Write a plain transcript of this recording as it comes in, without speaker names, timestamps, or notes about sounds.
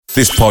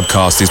This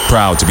podcast is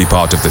proud to be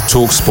part of the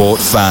TalkSport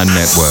Fan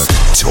Network.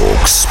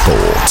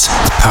 TalkSport.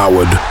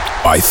 Powered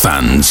by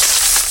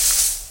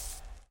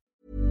fans.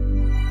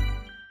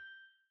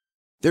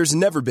 There's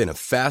never been a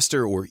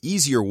faster or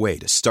easier way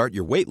to start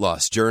your weight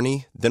loss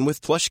journey than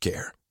with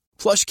PlushCare.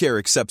 PlushCare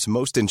accepts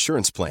most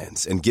insurance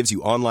plans and gives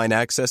you online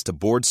access to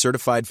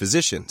board-certified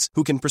physicians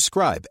who can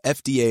prescribe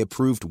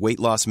FDA-approved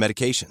weight loss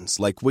medications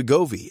like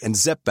Wegovy and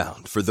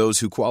Zepbound for those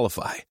who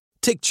qualify.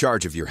 Take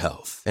charge of your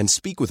health and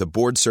speak with a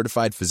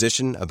board-certified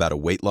physician about a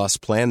weight loss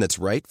plan that's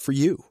right for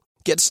you.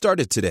 Get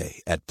started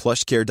today at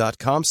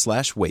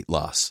plushcare.com/weight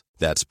loss.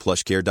 That's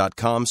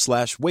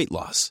plushcare.com/weight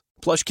loss.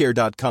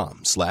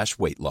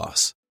 plushcare.com/weight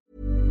loss.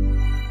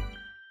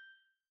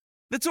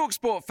 The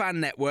TalkSport Fan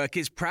Network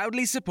is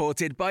proudly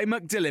supported by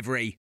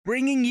McDelivery,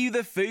 bringing you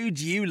the food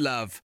you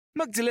love.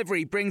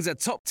 McDelivery brings a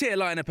top-tier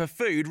lineup of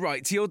food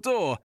right to your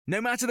door.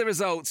 No matter the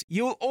result,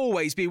 you'll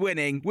always be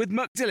winning with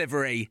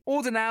McDelivery.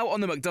 Order now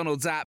on the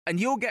McDonald's app and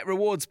you'll get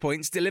rewards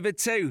points delivered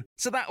too.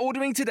 So that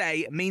ordering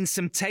today means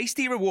some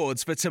tasty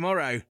rewards for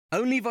tomorrow.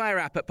 Only via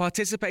app at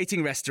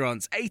participating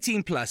restaurants.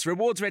 18 plus.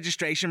 Rewards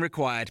registration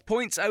required.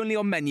 Points only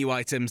on menu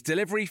items.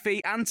 Delivery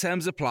fee and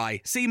terms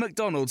apply. See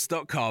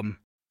mcdonalds.com.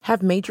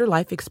 Have major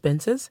life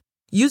expenses?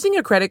 Using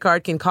a credit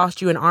card can cost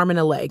you an arm and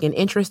a leg in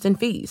interest and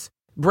fees.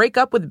 Break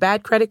up with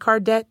bad credit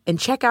card debt and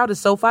check out a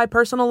SoFi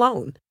personal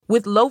loan.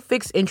 With low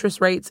fixed interest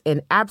rates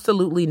and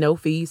absolutely no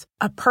fees,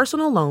 a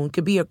personal loan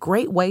could be a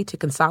great way to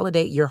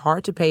consolidate your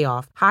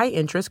hard-to-pay-off,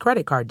 high-interest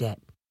credit card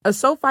debt. A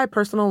SoFi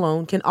personal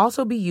loan can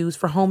also be used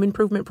for home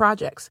improvement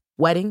projects,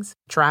 weddings,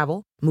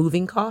 travel,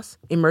 moving costs,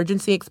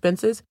 emergency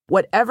expenses,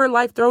 whatever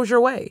life throws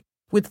your way,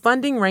 with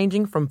funding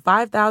ranging from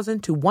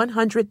 $5,000 to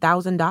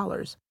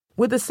 $100,000.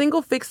 With a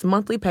single fixed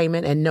monthly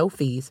payment and no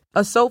fees,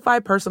 a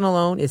SoFi personal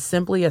loan is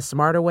simply a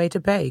smarter way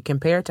to pay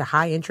compared to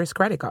high-interest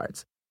credit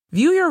cards.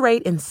 View your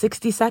rate in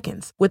 60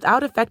 seconds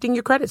without affecting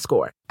your credit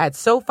score at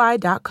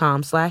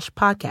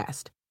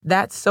SoFi.com/podcast.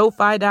 That's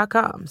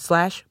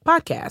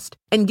SoFi.com/podcast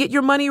and get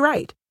your money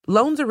right.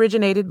 Loans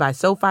originated by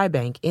SoFi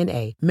Bank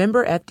N.A.,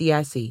 member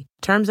FDIC.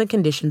 Terms and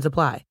conditions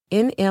apply.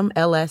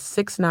 NMLS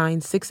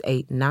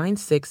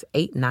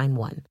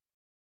 696896891.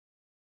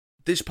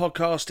 This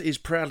podcast is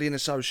proudly in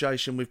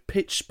association with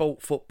Pitch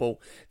Sport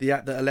Football, the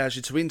app that allows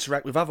you to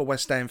interact with other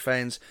West Ham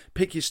fans,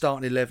 pick your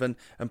starting 11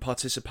 and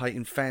participate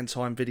in fan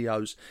time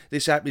videos.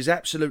 This app is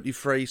absolutely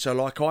free, so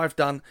like I've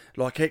done,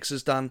 like X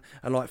has done,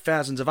 and like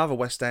thousands of other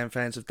West Ham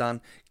fans have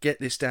done, get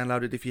this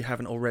downloaded if you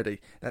haven't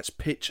already. That's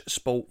Pitch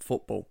Sport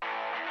Football.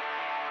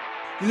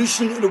 You're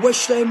listening to the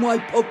West Ham Way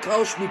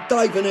podcast with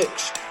Dave and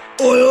X.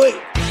 Oi,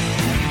 oi!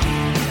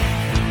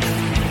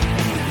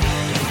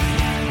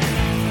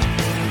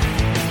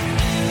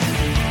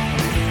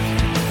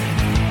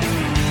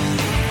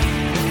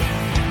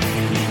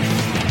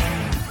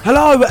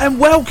 Hello and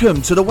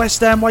welcome to the West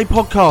Ham Way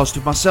podcast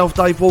with myself,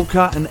 Dave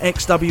Walker, an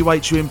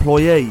ex-WHU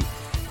employee.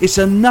 It's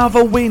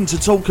another win to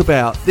talk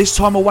about, this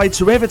time away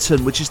to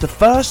Everton, which is the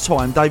first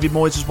time David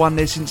Moyes has won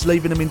there since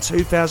leaving them in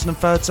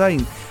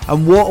 2013.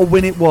 And what a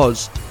win it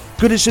was.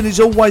 Goodison is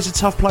always a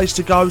tough place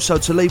to go, so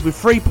to leave with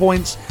 3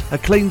 points, a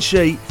clean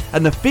sheet,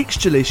 and the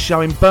fixture list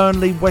showing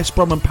Burnley, West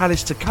Brom and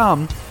Palace to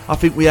come, I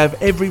think we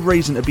have every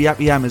reason to be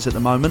happy hammers at the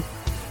moment.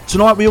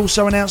 Tonight we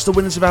also announced the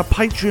winners of our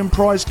Patreon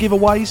prize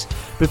giveaways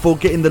before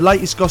getting the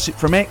latest gossip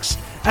from X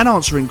and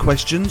answering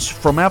questions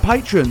from our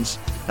patrons.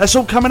 That's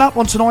all coming up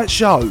on tonight's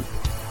show.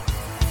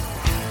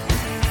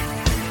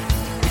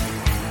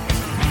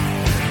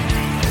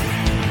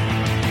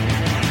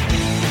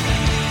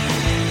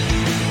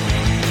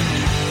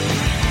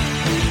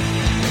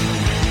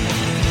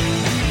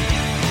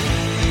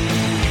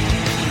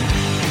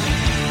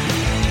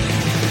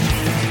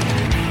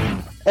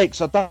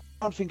 X, I don't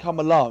think I'm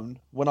alone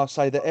when I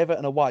say that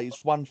Everton away is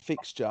one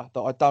fixture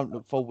that I don't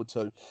look forward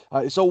to.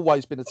 It's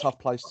always been a tough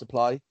place to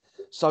play.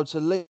 So to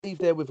leave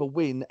there with a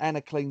win and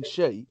a clean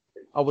sheet,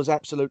 I was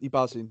absolutely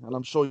buzzing, and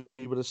I'm sure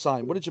you were the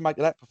same. What did you make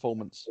of that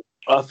performance?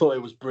 I thought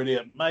it was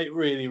brilliant, mate.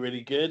 Really,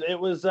 really good. It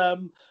was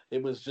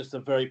just a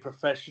very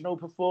professional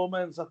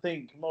performance. I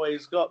think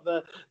Moyes got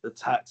the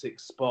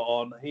tactics spot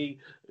on. He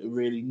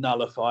really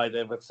nullified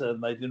Everton.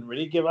 They didn't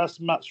really give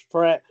us much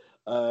threat.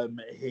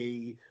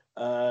 He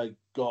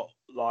got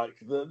like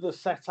the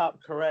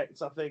setup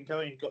correct. I think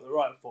he got the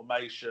right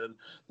formation,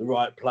 the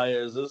right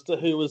players as to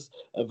who was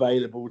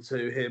available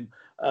to him.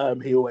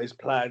 He always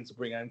planned to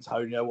bring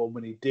Antonio on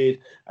when he did.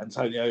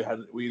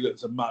 We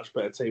looked a much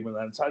better team when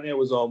Antonio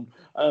was on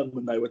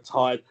when they were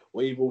tied.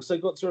 What you've also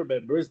got to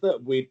remember is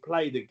that we'd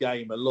played a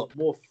game a lot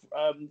more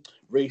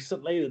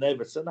recently than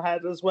Everton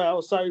had as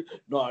well. So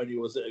not only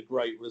was it a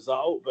great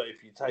result, but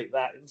if you take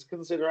that into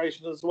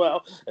consideration as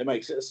well, it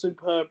makes it a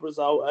superb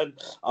result. And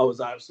I was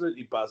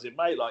absolutely buzzing,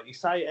 mate. Like you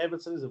say,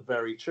 Everton is a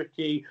very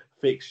tricky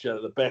fixture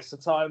at the best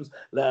of times,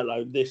 let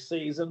alone this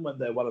season when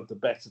they're one of the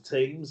better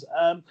teams.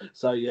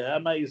 So yeah,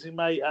 amazing,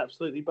 mate.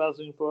 Absolutely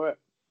buzzing for it.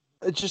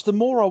 Just the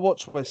more I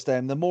watch West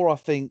Ham, the more I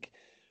think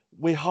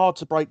we're hard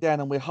to break down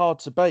and we're hard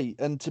to beat.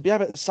 And to be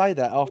able to say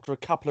that after a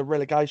couple of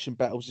relegation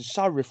battles is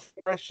so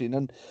refreshing.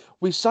 And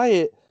we say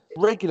it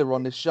regular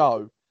on this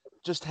show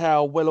just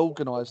how well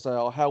organised they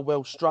are, how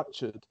well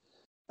structured.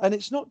 And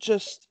it's not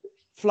just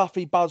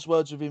fluffy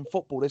buzzwords within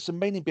football. There's some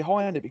meaning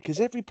behind it because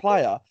every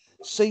player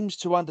seems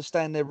to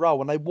understand their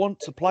role and they want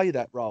to play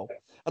that role.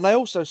 And they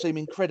also seem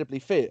incredibly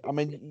fit. I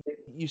mean,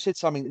 you said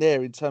something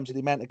there in terms of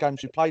the amount of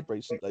games we played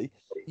recently.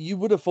 You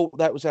would have thought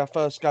that was our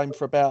first game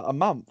for about a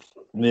month.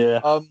 Yeah,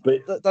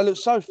 but they look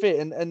so fit,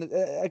 and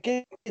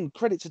again,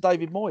 credit to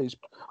David Moyes.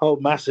 Oh,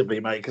 massively,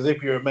 mate. Because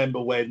if you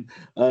remember when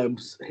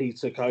he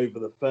took over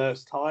the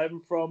first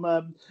time from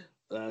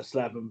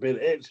Slaven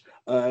Bilic,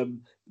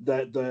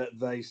 that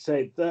they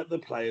said that the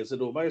players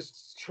had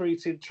almost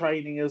treated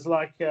training as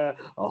like a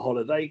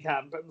holiday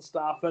camp and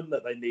stuff, and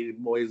that they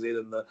needed Moyes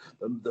in.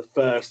 And the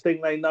first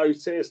thing they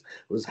noticed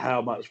was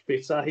how much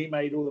fitter he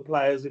made all the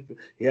players. If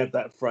he had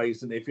that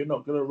phrase, and if you're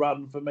not going to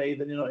run for me,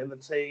 then you're not in the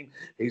team.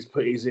 He's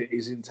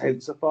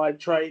intensified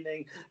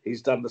training.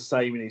 He's done the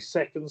same in his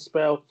second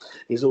spell.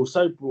 He's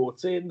also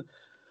brought in,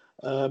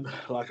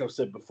 like I've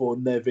said before,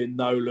 Nevin,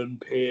 Nolan,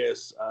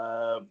 Pierce.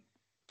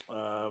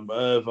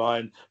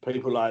 Irvine,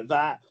 people like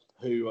that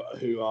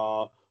who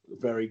are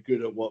very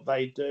good at what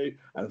they do,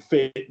 and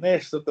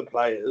fitness of the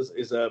players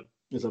is a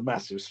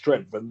massive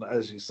strength. And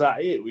as you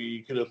say,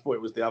 you could have thought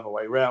it was the other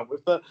way around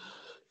with the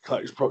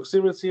close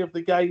proximity of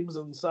the games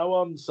and so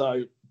on.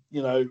 So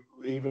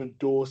even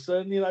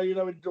Dawson,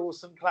 when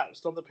Dawson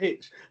collapsed on the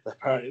pitch,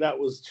 apparently that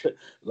was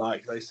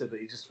like they said that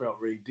he just felt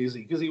really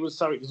dizzy because he was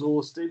so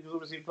exhausted. Because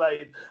obviously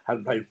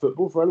hadn't played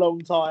football for a long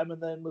time,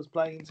 and then was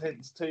playing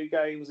intense 2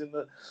 games in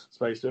the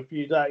space of a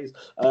few days.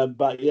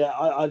 But yeah,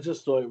 I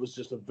just thought it was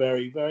just a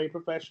very, very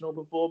professional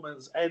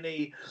performance.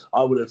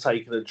 I would have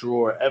taken a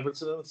draw at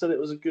Everton and said it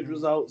was a good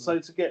result. So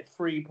to get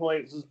 3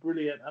 points was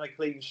brilliant, and a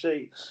clean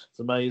sheet, it's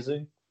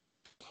amazing.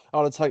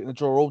 I'd have taken the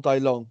draw all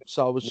day long.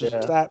 So I was just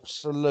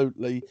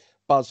absolutely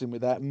buzzing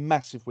with that.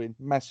 Massive win,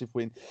 massive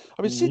win.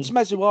 I mean, since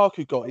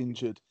Masuaku got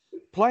injured,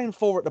 playing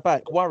 4 at the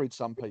back worried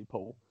some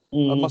people,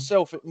 and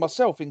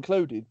myself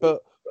included.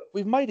 But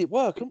we've made it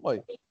work, haven't we?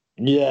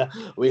 Yeah,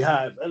 we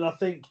have. And I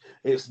think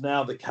it's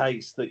now the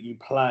case that you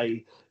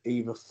play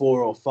either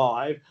 4 or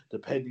 5,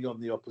 depending on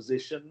the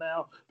opposition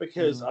now,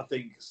 because I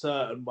think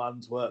certain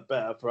ones work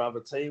better for other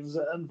teams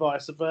and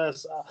vice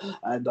versa.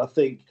 And I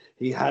think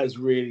he has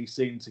really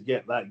seemed to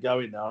get that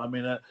going now. I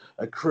mean,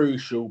 a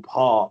crucial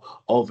part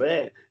of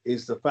it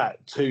is the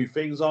fact, 2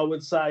 things I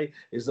would say,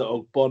 is that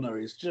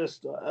Ogbonna is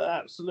just an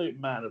absolute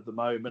man of the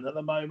moment. At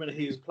the moment,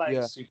 he's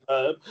playing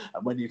superb.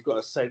 And when you've got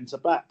a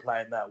centre-back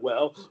playing that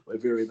well,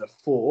 whether you're in a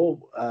 4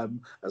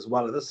 as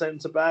one of the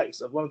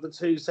centre-backs, one of the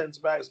 2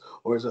 centre-backs,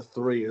 or as a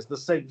 3 as the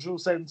central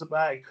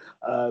centre-back,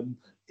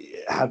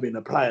 having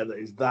a player that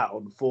is that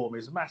on form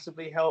is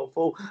massively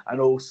helpful. And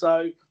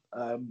also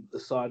the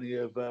signing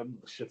of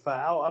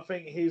Shafal, I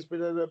think he's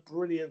been a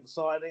brilliant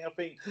signing. I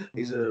think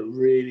he's a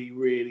really,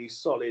 really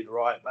solid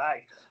right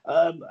back.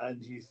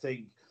 And you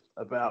think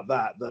about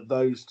that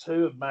those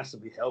 2 have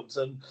massively helped,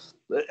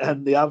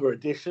 and the other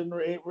addition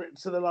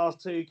to the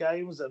last 2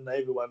 games, and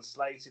everyone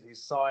slated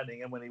his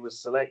signing and when he was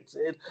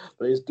selected,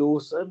 but it's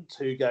Dawson,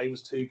 2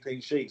 games, 2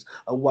 clean sheets,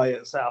 away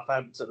at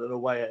Southampton and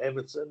away at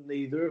Everton,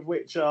 neither of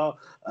which are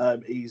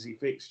easy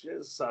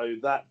fixtures, so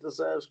that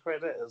deserves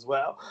credit as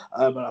well.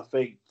 And I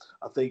think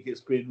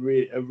it's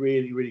been a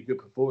really, really good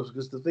performance,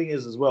 because the thing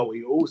is as well,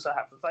 we also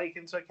have to take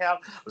into account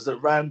was that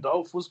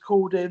Randolph was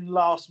called in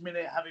last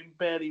minute, having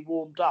barely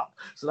warmed up,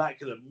 so that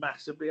could have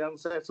massively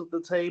unsettled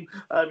the team.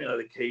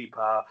 The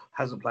keeper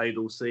hasn't played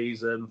all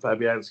season.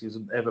 Fabianski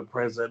isn't ever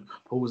present.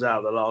 Pulls out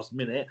at the last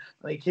minute,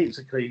 and he keeps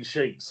a clean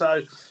sheet.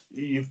 So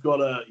you've got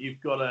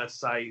to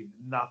say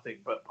nothing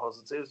but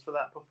positives for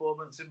that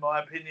performance, in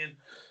my opinion.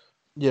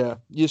 Yeah,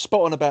 you're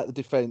spot on about the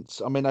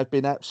defence. I mean, they've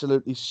been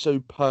absolutely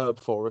superb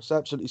for us,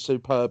 absolutely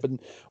superb.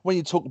 And when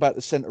you talk about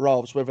the centre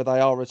halves, whether they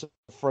are as a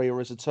 3 or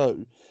as a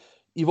 2,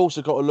 you've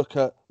also got to look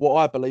at what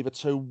I believe are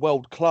 2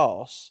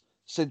 world-class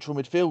central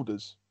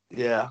midfielders.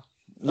 Yeah.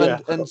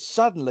 And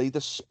suddenly the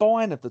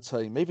spine of the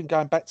team, even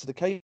going back to the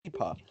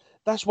keeper,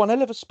 that's one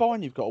hell of a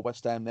spine you've got at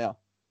West Ham now.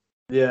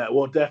 Yeah,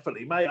 well,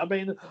 definitely, mate. I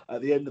mean,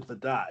 at the end of the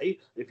day,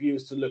 if you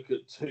was to look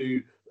at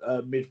 2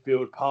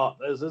 midfield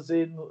partners, as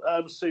in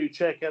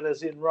Souček and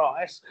as in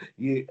Rice,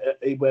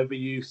 whether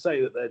you say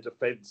that they're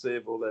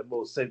defensive or they're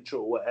more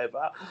central or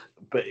whatever,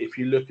 but if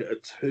you look at a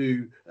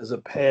 2 as a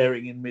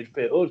pairing in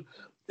midfield,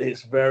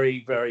 it's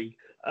very, very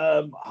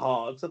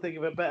hard to think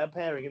of a better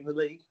pairing in the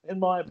league, in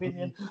my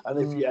opinion.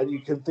 And you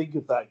can think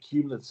of that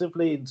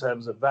cumulatively in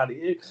terms of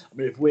value. I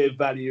mean, if we're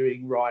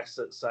valuing Rice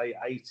at say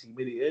 80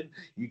 million,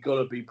 you've got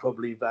to be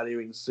probably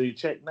valuing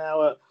Souček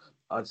now at,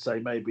 I'd say,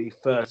 maybe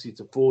 30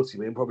 to 40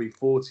 million, probably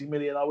 40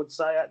 million, I would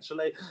say,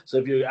 actually. So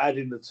if you're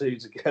adding the 2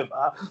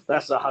 together,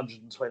 that's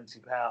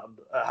 120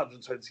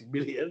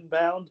 million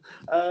pound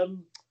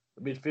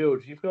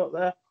midfield you've got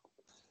there.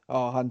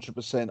 Oh,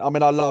 100%. I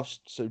mean, I love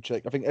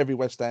Souček. I think every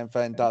West Ham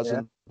fan does.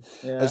 And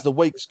as the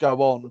weeks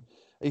go on,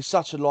 he's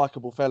such a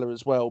likeable fella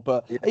as well.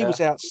 But he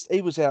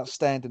was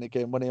outstanding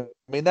again.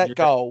 When that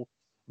goal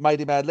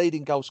made him our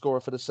leading goal scorer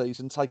for the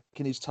season,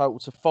 taking his total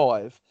to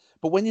 5.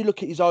 But when you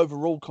look at his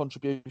overall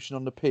contribution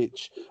on the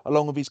pitch,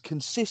 along with his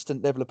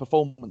consistent level of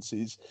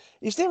performances,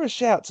 is there a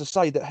shout to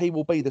say that he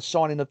will be the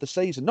signing of the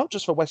season, not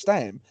just for West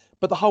Ham,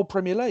 but the whole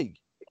Premier League?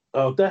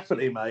 Oh,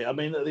 definitely, mate. I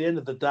mean, at the end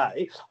of the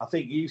day, I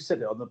think you said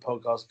it on the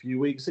podcast a few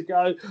weeks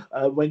ago.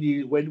 When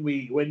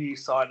you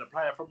sign a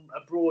player from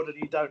abroad and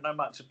you don't know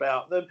much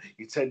about them,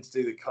 you tend to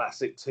do the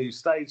classic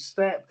two-stage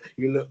step.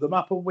 You look them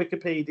up on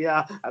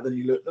Wikipedia, and then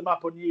you look them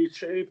up on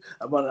YouTube.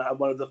 And one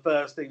of the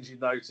first things you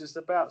noticed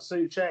about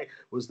Souček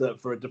was that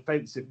for a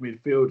defensive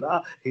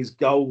midfielder, his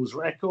goals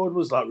record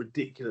was like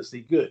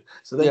ridiculously good.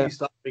 So then you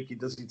start thinking,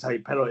 does he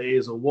take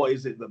penalties, or what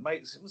is it that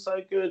makes him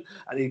so good?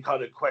 And you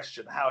kind of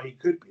question how he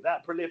could be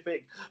that prolific.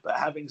 But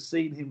having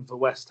seen him for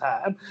West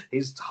Ham,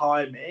 his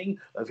timing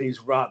of his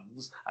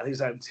runs and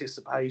his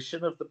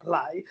anticipation of the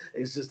play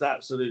is just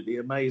absolutely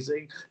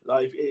amazing.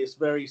 Like, it's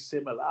very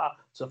similar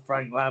to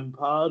Frank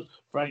Lampard.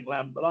 Frank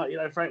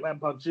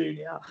Lampard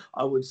Jr.,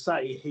 I would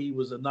say he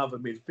was another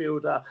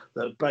midfielder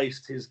that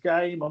based his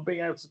game on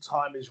being able to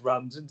time his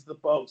runs into the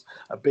box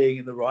and being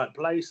in the right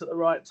place at the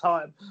right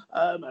time.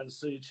 And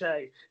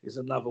Souček is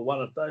another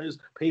one of those.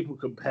 People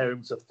compare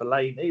him to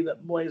Fellaini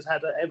that Moyes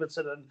had at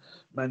Everton and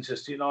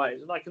Manchester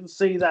United. And I can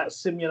see that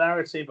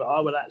similarity, but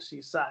I would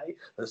actually say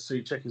that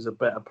Souček is a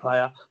better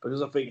player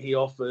because I think he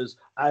offers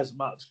as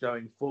much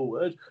going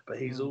forward, but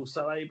he's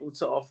also able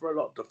to offer a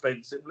lot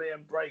defensively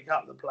and break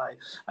up the play.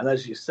 And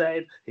as you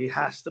said, he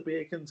has to be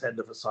a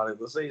contender for signing of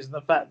the season.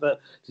 The fact that,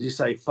 did you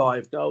say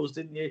 5 goals,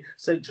 didn't you?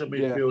 Central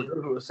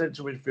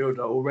midfielder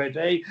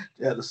already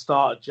at the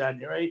start of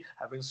January,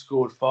 having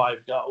scored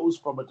 5 goals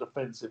from a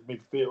defensive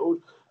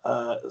midfield.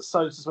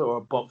 So to speak, or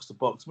a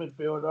box-to-box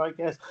midfielder, I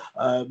guess,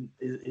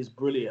 is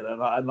brilliant.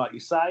 And like you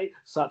say,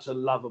 such a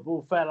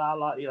lovable fella.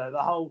 Like, you know,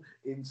 the whole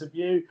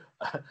interview,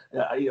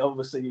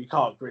 obviously you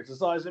can't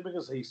criticise him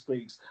because he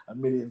speaks a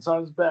million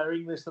times better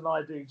English than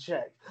I do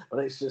Czech. But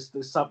it's just,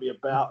 there's something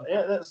about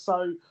it that's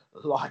so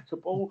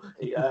likeable.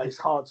 It's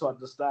hard to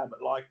understand,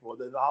 but likeable.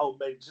 Then the whole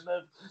mention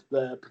of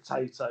the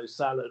potato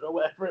salad or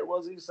whatever it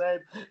was he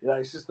said, you know,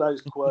 it's just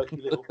those quirky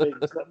little things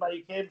that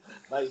make him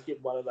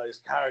one of those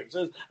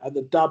characters. And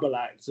the double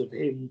act of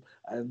him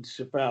and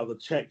Sheffield, the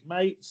Czech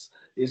mates,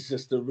 is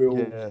just a real.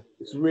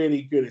 It's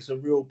really good. It's a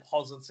real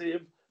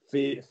positive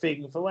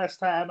thing for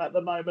West Ham at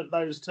the moment.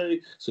 Those two,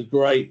 it's a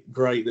great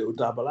little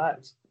double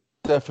act.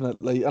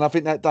 Definitely, and I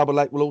think that double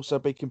act will also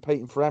be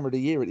competing for Hammer of the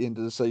Year at the end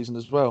of the season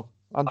as well.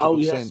 100%. Oh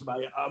yes,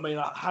 mate. I mean,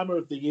 Hammer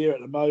of the Year at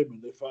the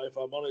moment, if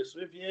I'm honest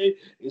with you,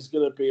 is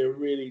going to be a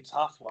really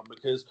tough one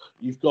because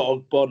you've got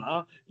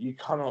Ogbonna. You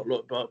cannot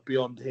look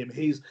beyond him.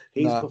 His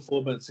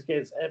performance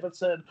against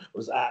Everton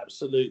was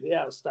absolutely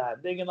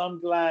outstanding, and I'm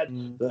glad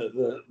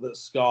that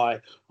Sky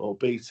or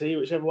BT,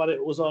 whichever one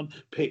it was on,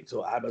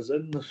 or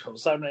Amazon,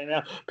 so many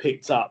now,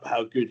 picked up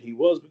how good he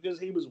was because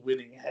he was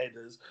winning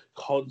headers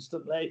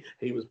constantly.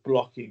 He was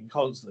blocking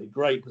constantly.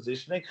 Great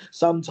positioning.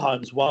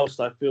 Sometimes, whilst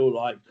I feel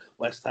like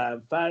West Ham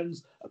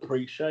fans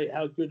appreciate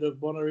how good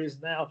Ogbonna is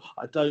now,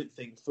 I don't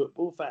think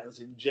football fans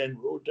in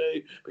general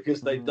do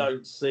because they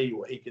don't see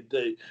what he can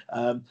do.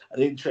 And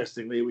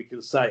interestingly, we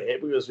can say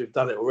it because we've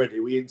done it already.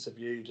 We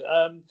interviewed,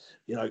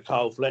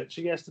 Carl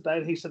Fletcher yesterday,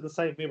 and he said the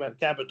same thing about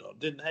Gabadon,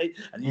 didn't he?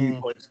 And you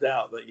pointed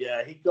out that,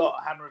 he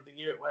got Hammer of the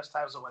Year at West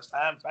Ham, so West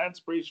Ham fans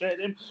appreciate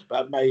him,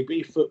 but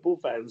maybe football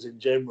fans in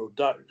general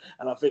don't.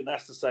 And I think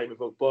that's the same with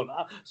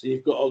Ogbonna. So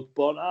you've got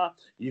Ogbonna,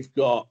 you've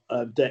got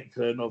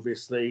Declan,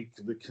 obviously,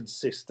 the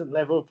consistent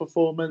level of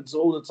performance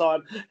all the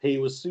time. He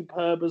was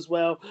superb as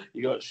well.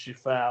 You got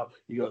Sheffield,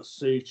 you got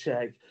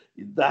Souček.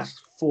 That's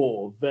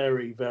 4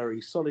 very, very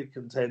solid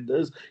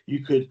contenders.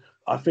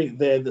 I think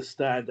they're the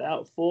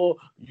standout 4.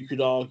 You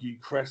could argue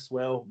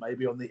Cresswell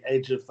maybe on the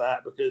edge of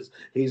that because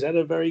he's had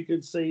a very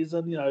good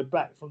season,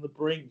 back from the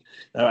brink.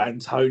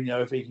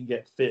 Antonio, if he can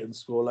get fit and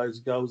score loads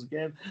of goals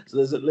again. So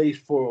there's at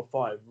least 4 or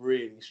 5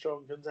 really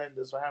strong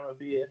contenders for Hammer of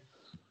the Year.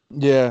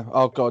 Yeah.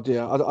 Oh, God,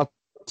 yeah. I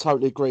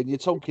totally agree. You're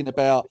talking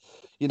about,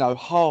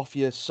 half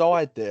your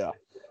side there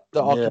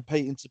that are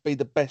competing to be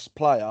the best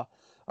player.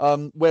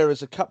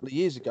 Whereas a couple of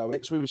years ago,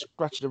 we were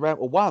scratching around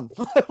for one,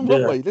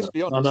 weren't we? Let's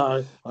be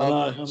honest. I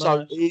know.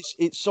 So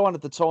it's sign of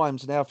the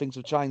times and how things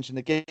have changed. And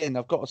again,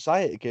 I've got to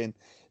say it again.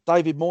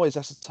 David Moyes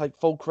has to take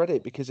full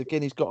credit because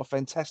again, he's got a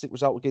fantastic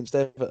result against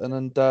Everton,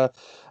 and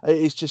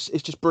it's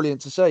just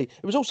brilliant to see.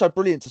 It was also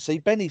brilliant to see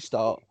Benny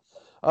start.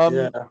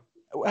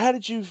 How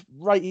did you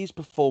rate his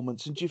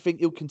performance, and do you think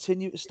he'll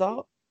continue to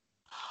start?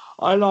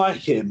 I like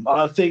him.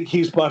 I think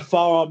he's by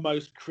far our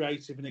most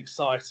creative and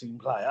exciting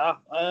player.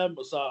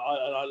 So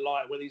I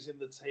like when he's in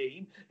the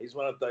team. He's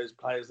one of those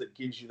players that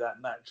gives you that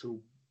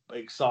natural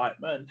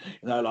excitement.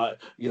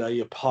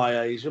 Your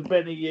Payets, your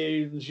Benny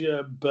Younes,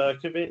 your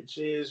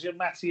Berkovic's, your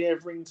Matty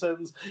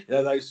Everingtons.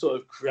 Those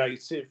sort of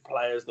creative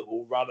players that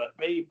will run at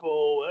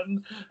people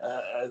and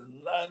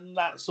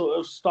that sort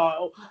of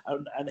style.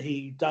 And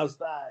he does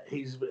that.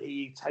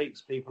 He takes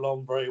people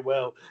on very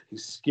well.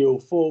 He's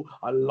skillful.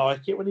 I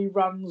like it when he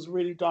runs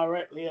really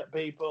directly at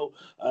people.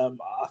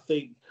 I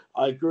think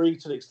I agree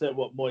to the extent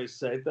what Moyes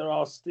said. There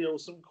are still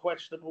some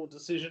questionable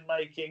decision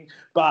making,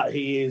 but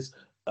he is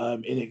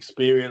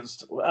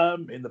inexperienced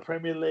in the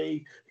Premier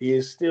League. He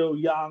is still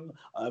young.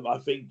 I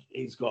think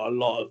he's got a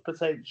lot of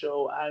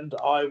potential, and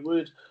I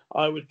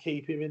would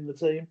keep him in the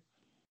team.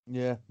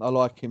 Yeah, I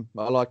like him.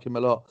 I like him a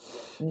lot.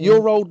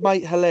 Your old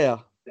mate Haller.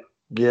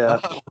 Yeah.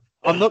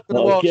 I'm not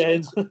going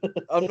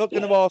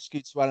to ask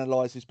you to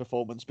analyse his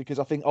performance, because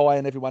I think I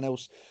and everyone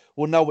else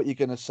will know what you're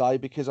going to say,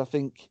 because I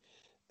think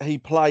he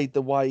played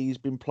the way he's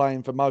been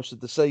playing for most of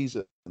the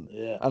season.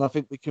 Yeah. And I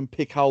think we can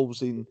pick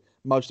holes in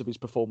most of his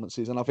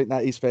performances, and I think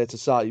that is fair to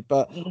say.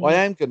 But I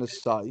am going to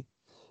say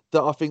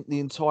that I think the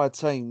entire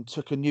team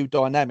took a new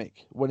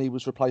dynamic when he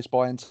was replaced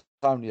by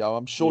Antonio.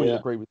 I'm sure you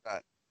agree with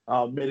that.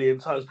 Oh, a million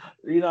times.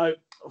 You know,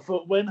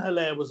 for when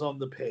Haller was on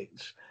the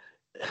pitch,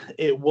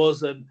 it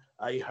wasn't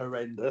a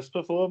horrendous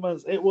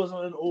performance. It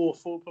wasn't an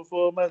awful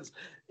performance.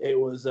 It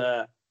was,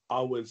 I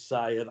would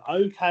say, an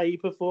okay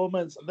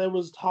performance. There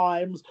was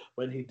times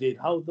when he did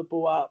hold the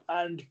ball up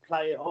and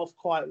play it off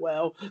quite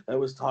well. There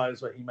was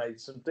times where he made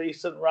some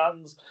decent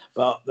runs,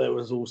 but there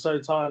was also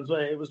times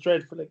where it was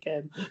dreadful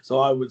again. So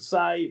I would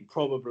say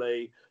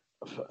probably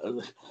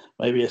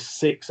maybe a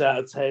 6 out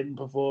of 10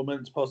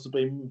 performance,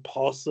 possibly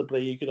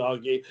you could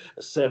argue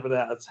a 7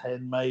 out of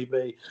 10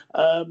 maybe.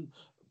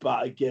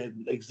 But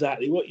again,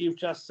 exactly what you've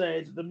just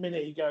said. The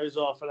minute he goes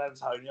off and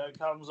Antonio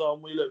comes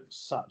on, we look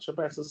such a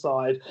better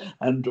side.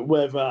 And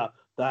whether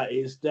that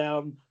is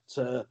down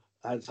to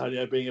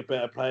Antonio being a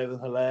better player than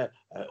Haller,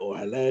 or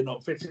Haller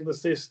not fitting the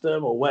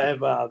system, or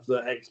whatever the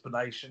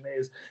explanation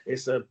is,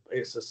 it's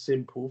a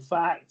simple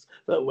fact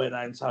that when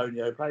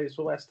Antonio plays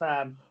for West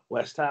Ham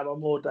are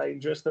more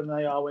dangerous than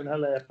they are when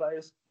Haller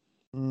plays.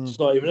 It's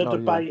not even a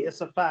debate;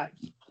 it's a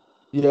fact.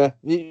 Yeah,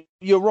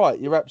 you're right.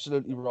 You're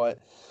absolutely right.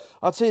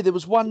 I'll tell you, there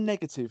was one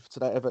negative to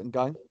that Everton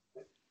game.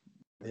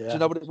 Yeah. Do you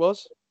know what it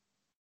was?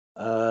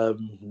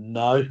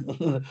 No.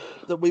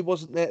 That we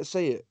wasn't there to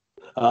see it.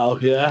 Oh,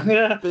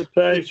 yeah.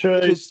 Very true.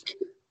 Because,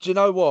 do you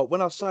know what?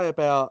 When I say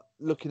about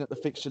looking at the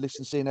fixture list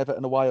and seeing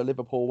Everton away or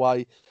Liverpool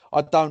away,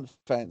 I don't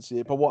fancy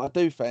it. But what I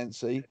do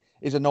fancy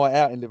is a night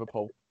out in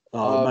Liverpool.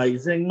 Oh,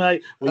 amazing,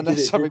 mate.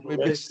 That's something we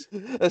missed.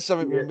 That's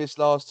something we missed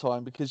last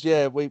time, because,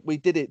 we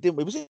did it, didn't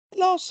we? Was it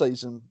last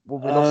season?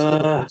 When we lost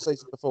Liverpool the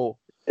season before?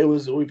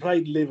 We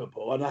played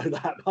Liverpool, I know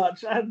that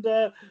much. And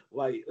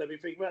wait, let me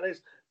think about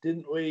this.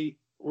 Didn't we?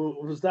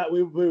 Was that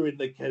we were in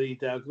the Kenny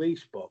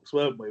Dalglish box,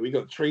 weren't we? We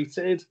got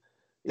treated.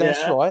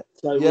 That's right.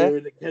 So we were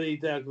in the Kenny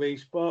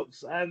Dalglish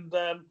box, and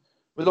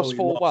we lost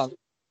 4-1.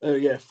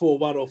 4-1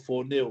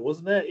 or 4-0,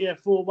 wasn't it? Yeah,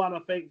 4-1, I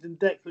think. And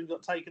Declan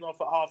got taken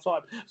off at half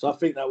time. So I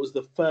think that was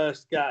the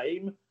first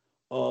game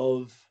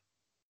of.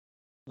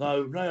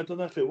 No, I don't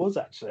know if it was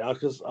actually,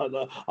 because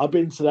I've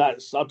been to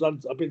that.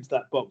 I've been to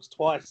that box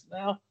twice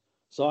now.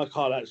 So I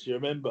can't actually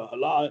remember.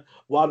 I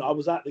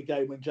was at the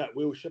game when Jack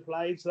Wilshere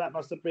played, so that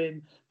must have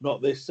been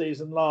not this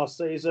season, last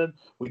season.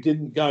 We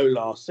didn't go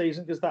last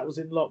season because that was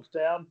in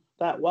lockdown,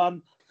 that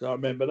one. I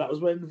remember that was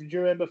when, do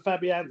you remember,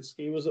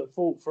 Fabianski was at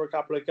fault for a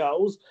couple of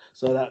goals.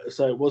 So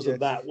it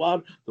wasn't that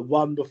one. The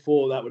one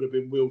before that would have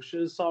been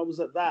Wilshere's. So I was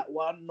at that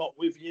one, not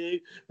with you,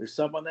 with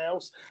someone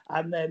else.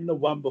 And then the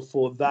one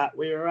before that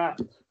we were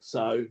at.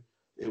 So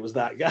it was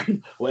that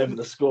game, whatever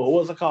the score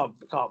was. I can't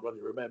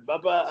really remember,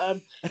 but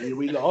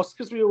we lost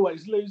because we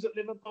always lose at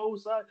Liverpool.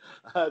 So,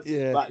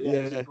 it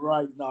was a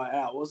great night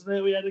out, wasn't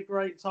it? We had a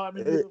great time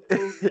in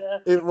Liverpool. Yeah,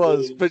 it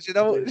was. But you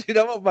know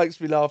what makes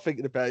me laugh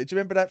thinking about it? Do you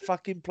remember that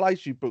fucking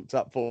place you booked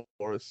up for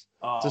us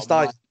to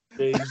stay?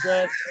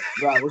 That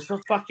was so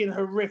fucking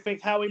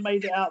horrific. How we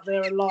made it out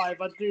there alive,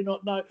 I do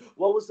not know.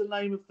 What was the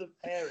name of the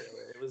area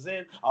it was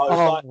in?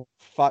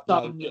 Fuck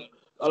no.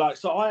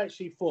 So I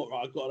actually thought,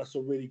 right, I got us a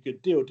really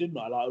good deal, didn't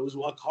I? I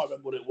can't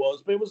remember what it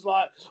was, but it was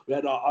like we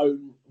had our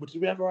own.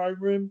 Did we have our own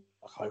room?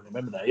 I can't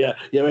remember that. Yeah,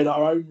 we had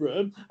our own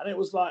room, and it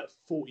was like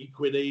 40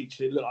 quid each.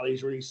 It looked like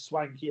these really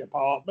swanky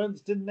apartments,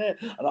 didn't it?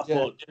 And I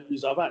thought,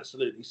 geez, I've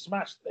absolutely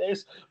smashed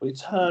this. We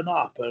turn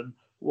up, and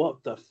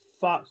what the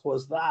fuck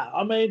was that?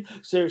 I mean,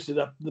 seriously,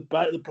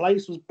 the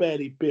place was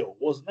barely built,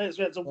 wasn't it? So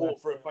we had to walk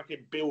through a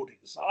fucking building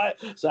site.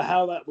 So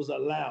how that was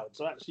allowed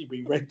to actually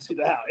be rented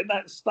out in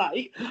that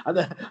state, and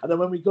then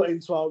when we got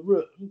into our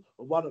room,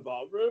 or one of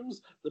our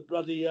rooms, the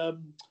bloody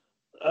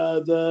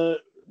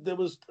there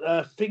was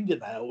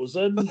fingernails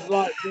and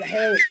like the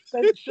hair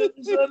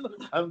extensions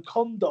and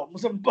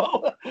condoms and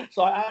bottles.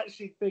 So I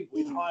actually think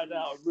we'd hired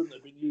out a room that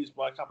had been used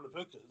by a couple of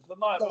hookers the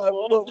night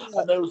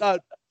before.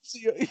 So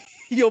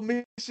you're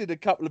missing a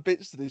couple of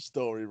bits to this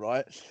story,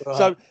 right?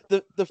 So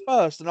the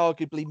first and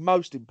arguably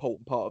most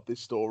important part of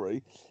this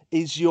story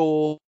is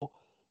your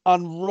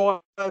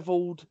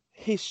unrivaled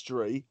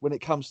history when it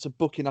comes to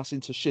booking us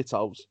into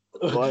shitholes.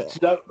 Right?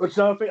 Which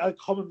I think a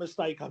common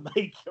mistake I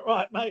make,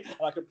 right, mate? And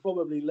I could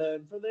probably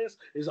learn from this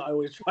is I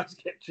always try to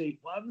get cheap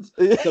ones.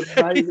 So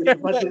maybe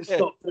if I just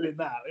stop doing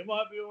that, it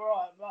might be all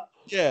right. But...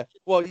 Yeah,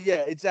 well,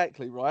 yeah,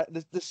 exactly, right.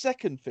 The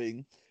second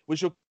thing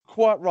was, you're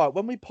quite right.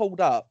 When we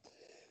pulled up,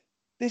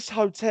 this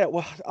hotel,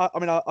 well,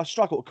 I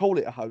struggle to call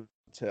it a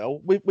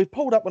hotel. We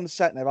pulled up on the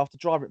sat nav after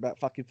driving about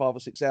fucking 5 or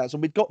 6 hours,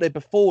 and we'd got there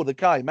before the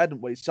game,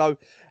 hadn't we? So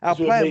our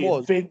plan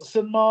was Vince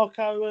and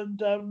Marco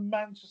and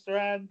Manchester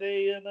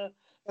Andy and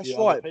that's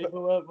right,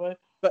 people, weren't we?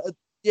 But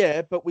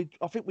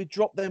I think we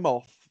dropped them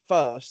off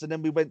first, and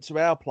then we went to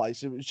our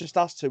place. It was just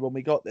us two when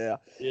we got there,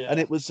 and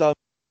it was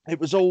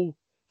all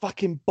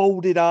fucking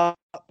boarded up,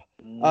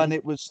 and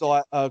it was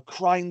like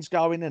cranes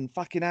going and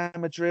fucking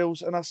hammer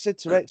drills. And I said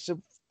to X,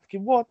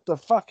 fucking what the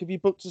fuck have you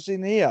booked us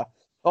in here?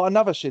 Oh,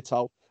 another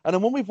shithole. And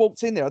then when we've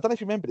walked in there, I don't know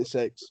if you remember this,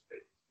 X.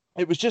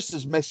 It was just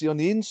as messy on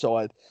the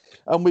inside,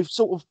 and we've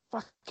sort of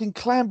fucking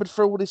clambered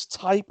through all this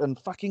tape and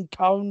fucking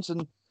cones,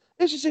 and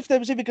it's as if they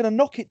was either going to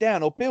knock it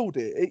down or build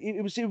it.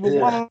 It was either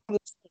one of the.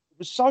 It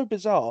was so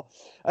bizarre.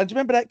 And do you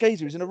remember that geezer?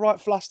 He was in a right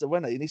fluster,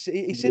 wasn't he? And he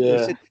said,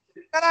 "Good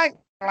night,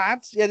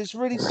 lads." He had this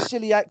really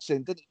silly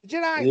accent, didn't he?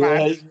 Good night,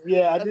 lads.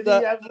 Yeah, and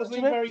was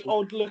he very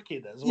odd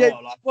looking as well?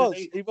 Yeah,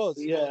 like, he was.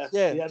 Yeah,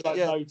 he had like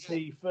no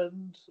teeth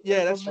and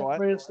that's right.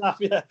 And stuff.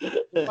 Yeah,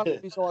 one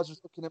of his eyes was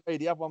looking at me,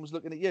 the other one was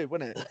looking at you,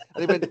 wasn't it?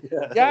 And he went,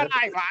 "Good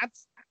night,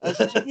 lads." And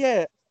I said,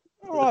 "Yeah,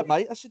 all right,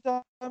 mate." I said,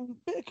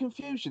 "Bit of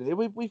confusion here.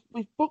 We've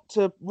booked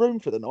a room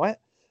for the night."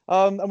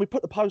 And we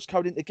put the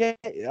postcode in to get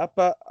here,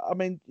 but I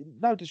mean,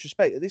 no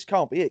disrespect, this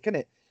can't be it, can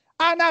it?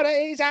 Oh no,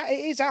 it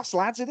is us,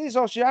 lads. It is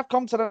us. You have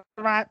come to the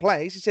right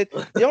place. He said,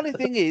 the only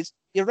thing is,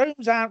 your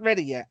rooms aren't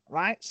ready yet,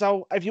 right?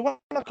 So if you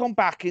want to come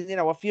back in,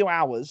 a few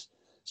hours.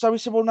 So we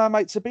said, well, no,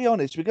 mate, to be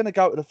honest, we're going to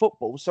go to the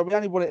football. So we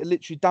only wanted to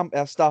literally dump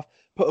our stuff,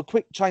 put a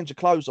quick change of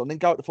clothes on, then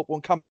go to the football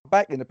and come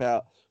back in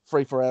about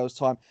 3-4 hours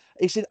time.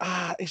 He said,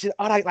 all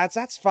right, lads,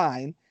 that's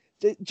fine.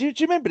 Do you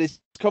remember this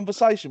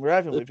conversation we were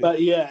having with him?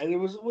 But yeah, and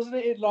wasn't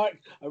it in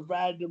like a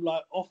random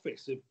like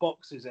office with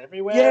boxes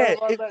everywhere? Yeah,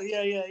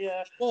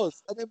 It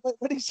was. And then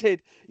when he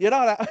said, he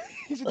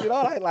said,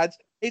 lads,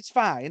 it's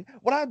fine.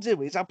 What I'll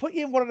do is I'll put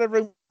you in one of the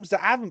rooms that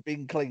haven't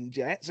been cleaned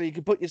yet, so you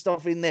can put your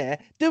stuff in there.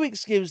 Do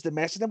excuse the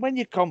mess, and then when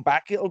you come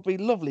back, it'll be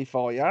lovely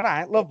for you. All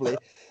right, lovely.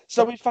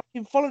 So we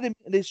fucking followed him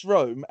in this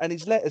room, and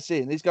he's let us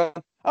in. He's going,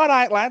 all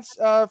right, lads,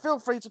 feel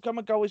free to come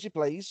and go as you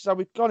please. So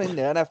we've gone in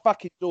there, and our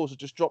fucking doors have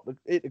just dropped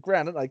hit the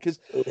ground, haven't they? Because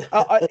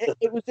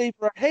it was either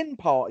a hen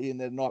party in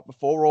there the night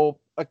before or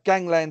a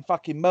gangland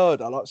fucking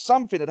murder. Like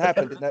something had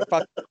happened in that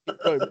fucking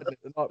room the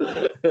night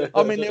before.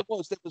 I mean, there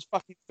was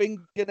fucking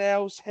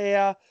fingernails,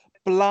 hair,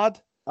 blood,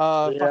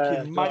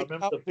 fucking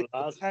makeup,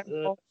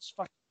 tampons,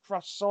 fucking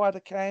crushed cider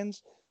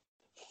cans.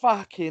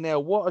 Fucking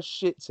hell, what a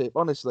shit tip,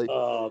 honestly.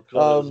 Oh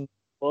god.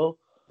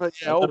 But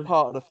yeah, all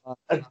part of the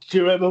fun. Do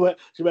you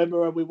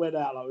remember when we went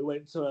out? Like we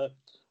went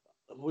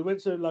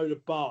to a load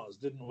of bars,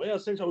 didn't we? I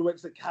seem to we went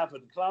to the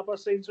Cavern Club. I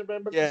seem to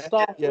remember to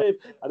start with,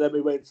 and then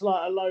we went to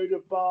like a load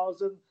of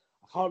bars, and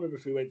I can't remember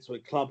if we went to a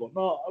club or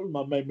not.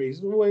 My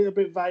memories were a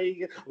bit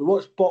vague. We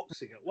watched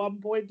boxing at one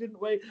point,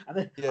 didn't we? And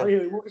then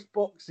we watched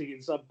boxing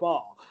in some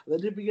bar. And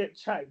then did we get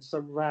chatting to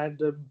some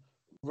random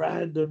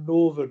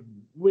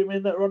northern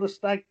women that were on a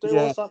stag do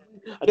or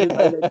something, and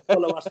then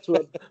follow us to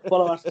a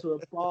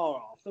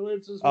bar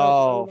afterwards as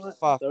well.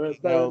 They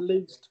were at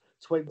least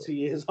 20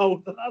 years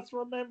old, and that's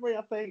from memory,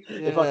 I think,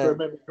 if I can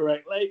remember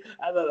correctly.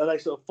 And then they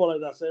sort of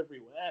followed us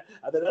everywhere.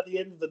 And then at the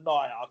end of the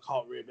night, I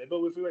can't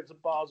remember if we went to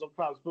bars or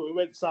clubs, but we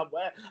went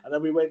somewhere, and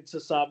then we went to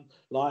some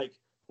like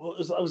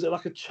was it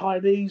like a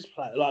Chinese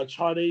place, like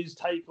Chinese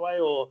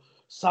takeaway or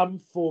some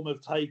form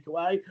of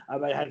takeaway,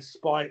 and they had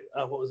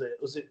what was it?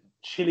 Was it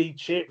chili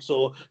chips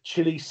or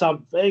chili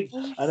something?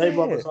 And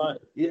everyone was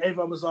like,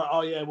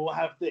 oh yeah, we'll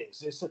have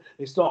this.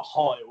 It's not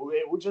hot.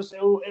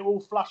 It will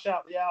flush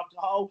out the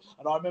alcohol.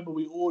 And I remember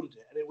we ordered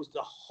it, and it was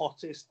the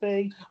hottest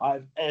thing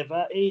I've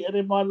ever eaten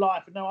in my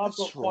life. And now I've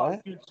got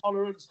quite a good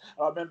tolerance.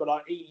 And I remember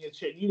like eating a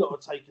chip. You lot were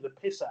taking a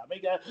piss at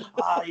me, going,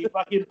 you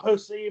fucking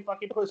pussy, you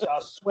fucking pussy. I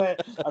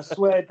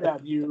swear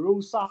down, you were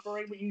all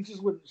suffering, but you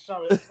just wouldn't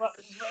show it.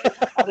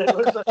 And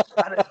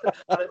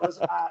it was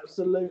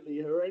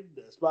absolutely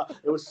horrendous. But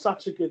it was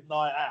such a good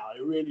night out.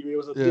 It really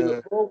was.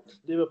 Liverpool.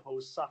 Liverpool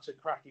was such a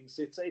cracking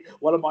city.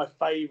 One of my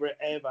favourite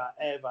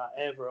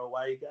ever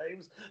away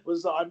games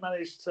was that I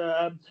managed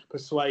to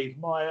persuade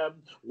my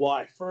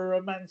wife for a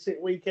romantic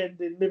weekend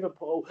in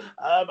Liverpool,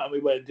 and we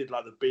went and did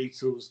like the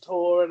Beatles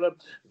tour and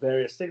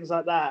various things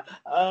like that.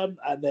 And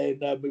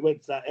then we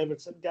went to that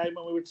Everton game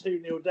and we were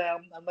 2-0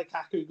 down, and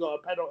Lukaku got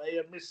a penalty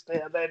and missed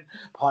it, and then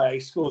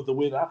Payet scored the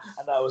winner,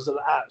 and that was an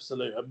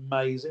absolute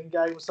amazing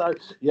game. So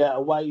yeah,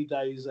 away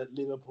days at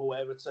Liverpool,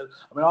 Everton.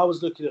 I mean, I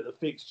was looking at the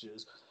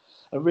fixtures,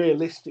 and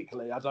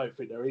realistically, I don't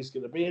think there is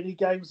going to be any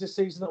games this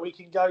season that we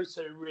can go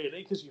to,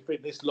 really, because you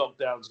think this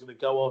lockdown is going to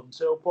go on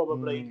until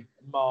probably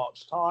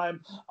March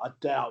time. I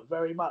doubt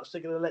very much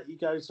they're going to let you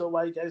go to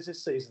away games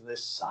this season.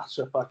 It's such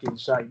a fucking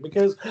shame,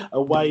 because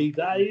away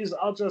days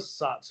are just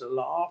such a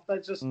laugh.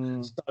 They're just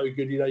so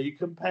good. You know, you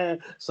compare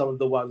some of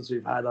the ones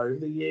we've had over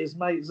the years,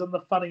 mates, and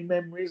the funny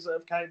memories that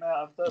have came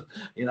out of them.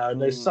 You know, and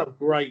there's some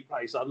great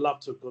place. I'd love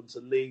to have gone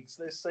to Leeds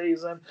this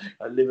season,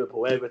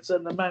 Liverpool,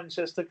 Everton, the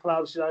Manchester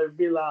clubs, you know,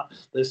 Villa.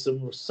 There's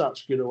some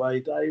such good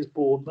away days.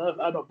 Bournemouth,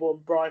 not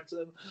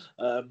Brighton.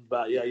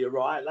 But yeah, you're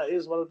right. That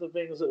is one of the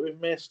things that we've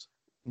missed.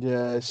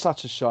 Yeah, it's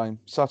such a shame.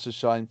 Such a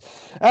shame.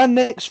 Our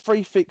next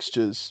three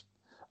fixtures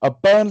are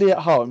Burnley at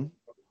home,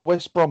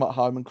 West Brom at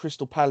home, and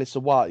Crystal Palace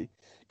away.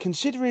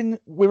 Considering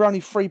we're only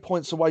 3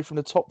 points away from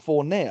the top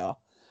four now,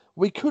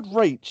 we could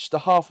reach the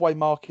halfway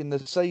mark in the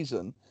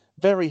season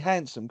very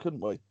handsome, couldn't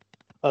we?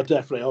 Oh,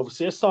 definitely.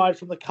 Obviously, aside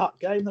from the cup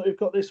game that we've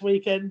got this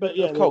weekend, but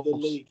yeah, Of the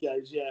course. league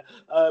games, yeah.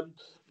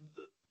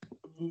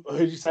 Who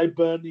did you say?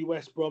 Burnley,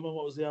 West Brom, and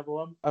what was the other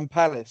one? And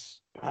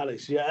Palace.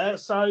 Palace, yeah.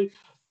 So,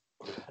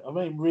 I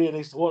mean,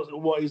 really,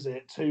 what is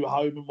it? 2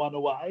 home and 1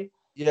 away?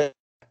 Yeah.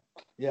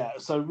 Yeah,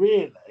 so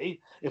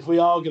really, if we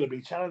are going to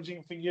be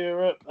challenging for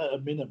Europe at a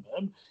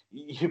minimum,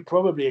 you're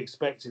probably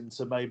expecting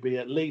to maybe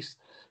at least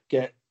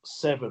get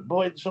 7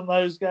 points from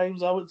those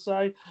games, I would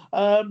say.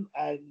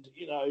 And,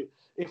 you know,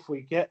 if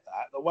we get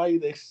that, the way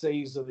this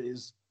season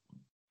is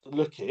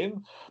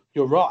looking,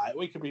 you're right,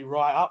 we could be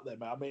right up there,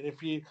 man. I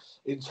mean,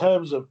 in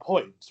terms of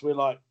points, we're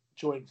like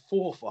joint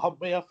 4th, aren't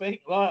we? I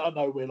think. Like, I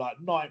know we're like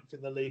 9th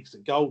in the leagues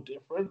in goal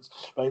difference,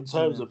 but in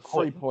terms of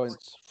 3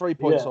 points, 3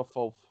 points off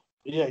 4th.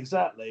 Yeah,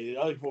 exactly.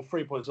 Well,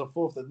 3 points off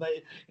 4th, and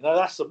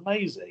that's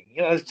amazing.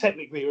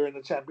 Technically we're in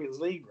the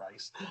Champions League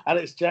race, and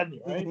it's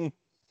January.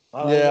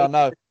 I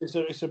know.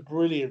 It's a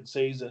brilliant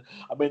season.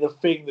 I mean,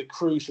 the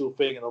crucial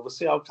thing, and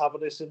obviously I'll cover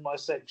this in my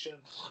section,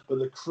 but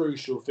the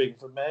crucial thing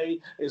for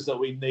me is that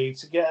we need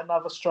to get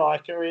another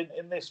striker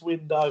in this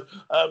window.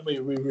 We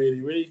really,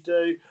 really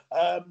do.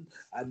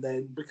 And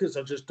then because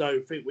I just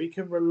don't think we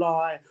can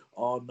rely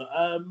on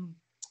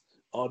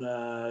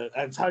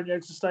Antonio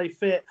to stay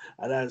fit,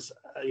 and as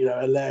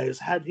Haller's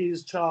had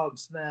his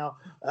chance now,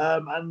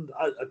 and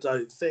I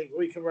don't think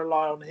we can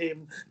rely on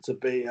him to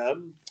be a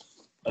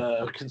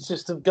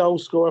consistent goal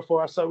scorer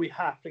for us. So we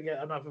have to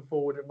get another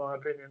forward, in my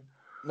opinion.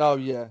 No,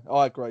 yeah,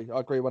 I agree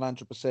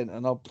 100%,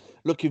 and I'm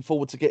looking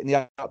forward to getting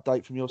the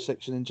update from your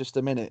section in just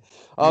a minute.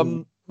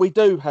 We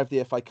do have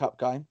the FA Cup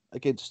game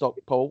against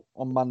Stockport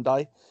on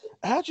Monday.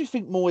 How do you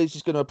think Moyes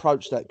is going to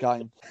approach that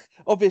game?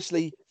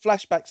 Obviously,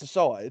 flashbacks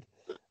aside,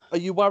 are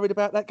you worried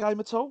about that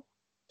game at all?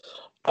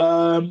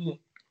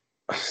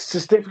 It's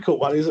just a difficult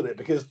one, isn't it?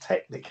 Because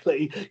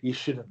technically you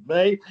shouldn't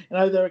be.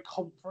 They're a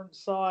conference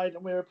side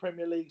and we're a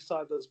Premier League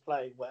side that's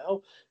playing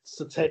well.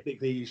 So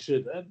technically you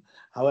shouldn't.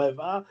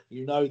 However,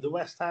 the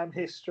West Ham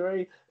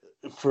history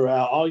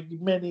throughout our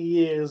many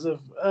years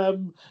of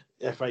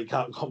FA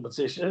Cup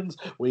competitions,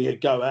 we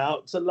go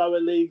out to lower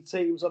league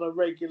teams on a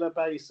regular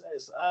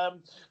basis.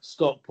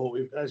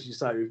 Stockport, as you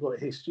say, we've got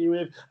history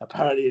with.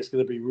 Apparently, it's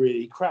going to be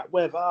really crap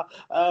weather.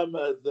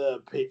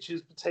 The pitch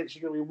is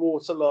potentially going to be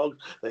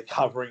waterlogged. They're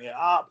covering it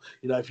up.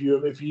 If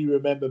you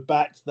remember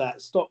back to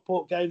that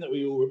Stockport game that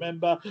we all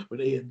remember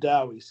when Ian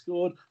Dowie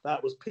scored,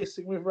 that was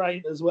pissing with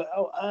rain as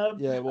well.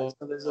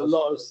 So there's a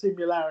lot of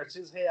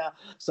similarities here.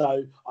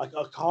 So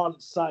I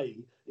can't say,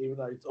 even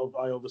though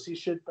I obviously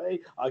should be,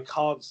 I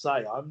can't say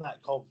I'm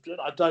that confident.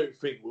 I don't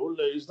think we'll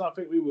lose. I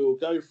think we will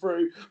go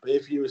through. But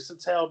if you was to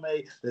tell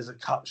me there's a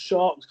cup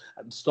shock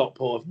and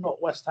Stockport have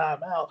knocked West Ham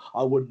out,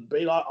 I wouldn't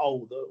be like,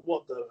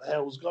 what the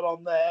hell's gone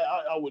on there?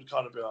 I would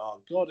kind of be like,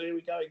 oh, God, here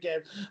we go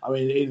again. I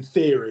mean, in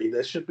theory,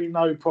 there should be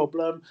no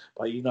problem.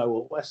 But you know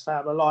what West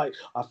Ham are like.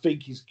 I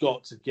think he's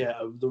got to get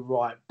the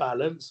right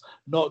balance,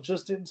 not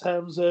just in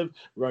terms of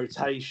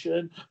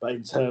rotation, but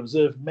in terms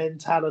of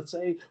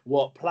mentality,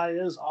 what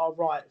players are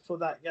right for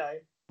that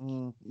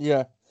game.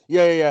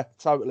 Yeah,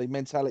 totally.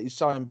 Mentality is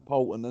so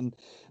important, and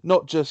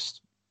not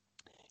just,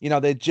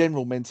 their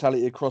general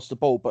mentality across the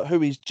board, but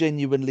who is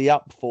genuinely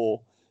up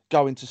for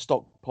going to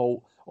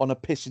Stockport on a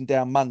pissing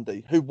down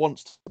Monday, who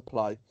wants to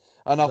play.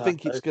 And I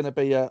think it's going to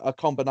be a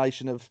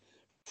combination of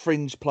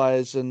fringe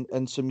players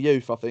and some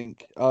youth, I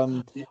think.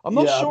 I'm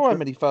not sure how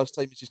many first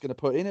teamers he's going to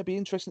put in. It'd be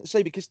interesting to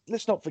see, because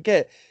let's not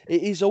forget,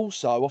 it is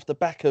also off the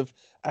back of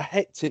a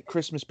hectic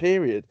Christmas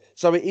period.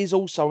 So it is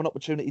also an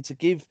opportunity to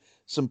give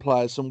some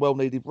players some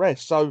well-needed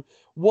rest. So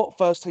what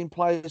first-team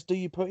players do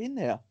you put in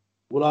there?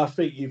 Well, I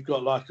think you've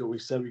got, like we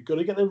said, we've got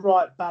to get the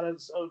right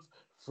balance of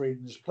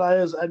fringe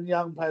players and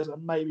young players,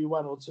 and maybe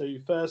 1 or 2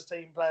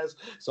 first-team players.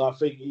 So I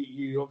think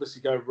you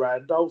obviously go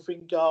Randolph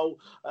in goal.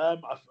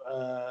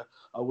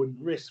 I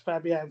wouldn't risk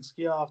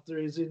Fabianski after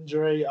his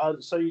injury.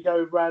 So you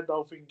go with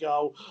Randolph in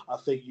goal. I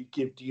think you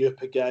give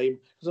Diop a game,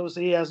 because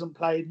obviously he hasn't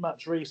played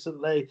much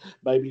recently.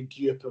 Maybe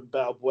Diop and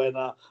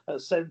Balbuena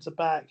at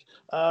centre-back.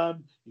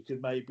 You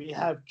could maybe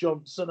have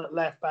Johnson at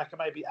left-back and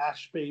maybe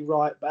Ashby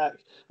right-back.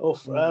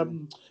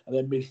 And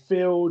then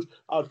midfield,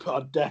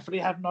 I'd definitely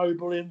have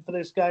Noble in for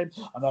this game.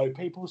 I know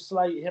people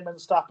slate him and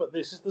stuff, but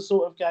this is the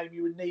sort of game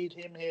you would need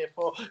him here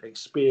for.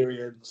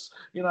 Experience,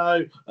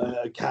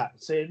 a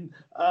captain,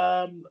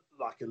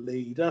 like a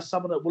leader,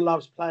 someone that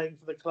loves playing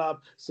for the club,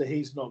 so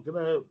he's not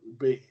going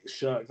to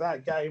shirk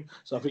that game.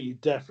 So I think you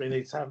definitely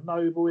need to have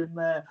Noble in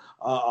there.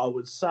 I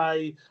would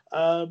say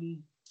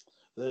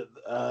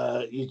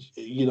that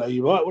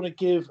you might want to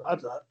give. I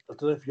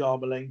don't know if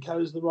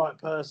Yarmolenko is the right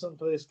person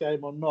for this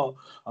game or not.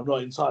 I'm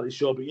not entirely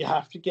sure, but you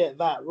have to get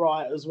that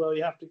right as well.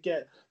 You have to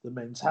get the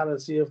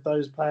mentality of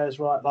those players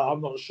right. Like,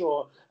 I'm not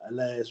sure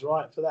Haller is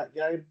right for that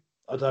game.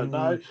 I don't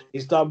know.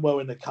 He's done well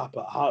in the cup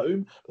at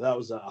home, but that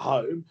was at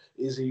home.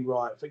 Is he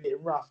right for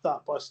getting roughed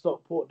up by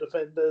Stockport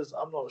defenders?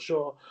 I'm not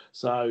sure.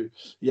 So,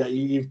 yeah,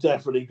 you've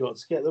definitely got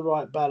to get the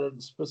right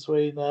balance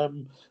between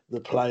the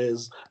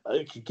players,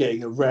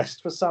 getting a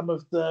rest for some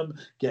of them,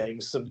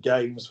 getting some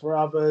games for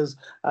others,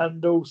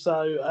 and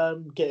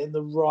also getting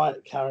the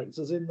right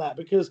characters in that.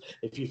 Because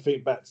if you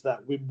think back to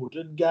that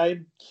Wimbledon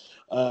game,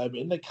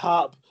 in the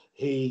cup,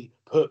 he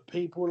put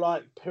people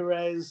like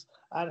Perez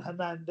and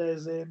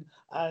Hernandez in,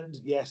 and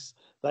yes,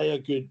 they are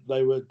good.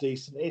 They were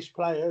decent-ish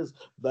players.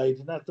 They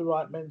didn't have the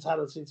right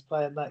mentality to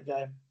play in that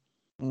game.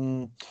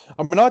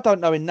 I mean, I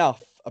don't know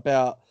enough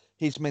about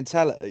his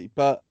mentality,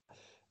 but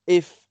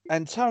if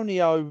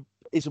Antonio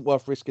isn't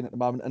worth risking at the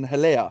moment and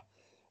Hilaire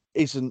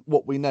isn't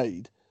what we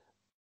need,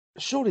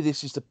 surely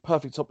this is the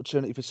perfect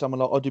opportunity for someone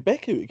like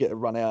Odubeku to get a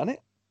run out on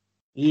it.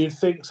 You'd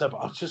think so, but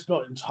I'm just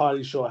not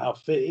entirely sure how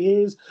fit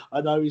he is.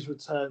 I know he's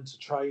returned to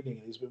training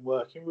and he's been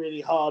working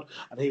really hard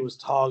and he was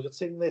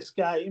targeting this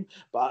game,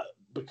 but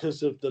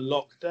because of the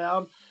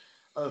lockdown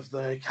of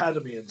the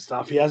academy and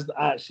stuff, he hasn't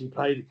actually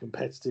played a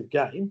competitive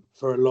game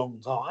for a long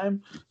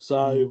time.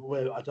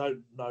 So I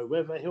don't know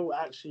whether he'll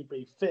actually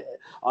be fit.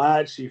 I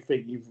actually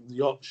think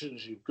the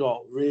options you've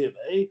got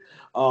really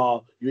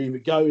are you either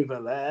go with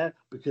Hilaire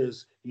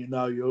because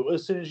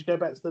as soon as you go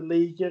back to the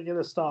league, you're going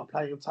to start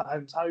playing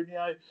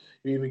Antonio.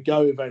 You either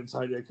go with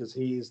Antonio because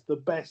he is the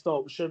best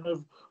option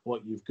of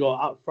what you've got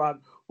up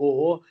front,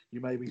 or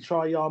you maybe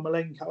try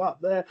Yarmolenko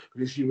up there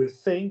because you would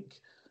think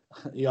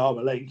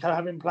Yarmolenko,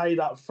 having played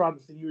up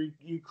front for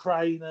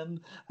Ukraine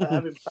and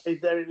having played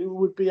there, he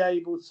would be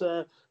able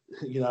to,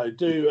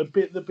 do a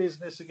bit of the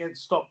business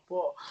against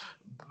Stockport.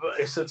 But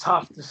it's a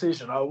tough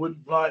decision. I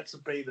wouldn't like to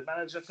be the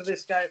manager for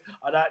this game.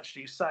 I'd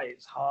actually say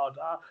it's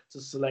harder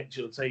to select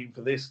your team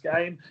for this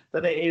game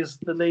than it is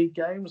the league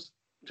games.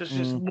 Just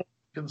more to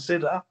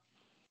consider.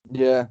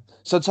 Yeah.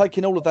 So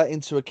taking all of that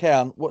into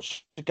account,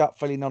 what's your gut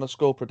feeling on a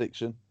score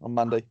prediction on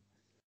Monday?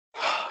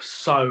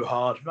 So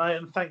hard, mate,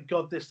 and thank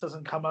God this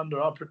doesn't come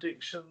under our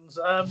predictions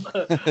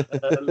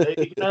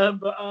league.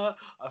 But I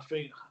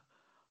think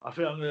I'm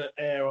going to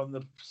err on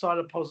the side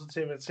of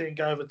positivity and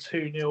go over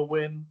 2-0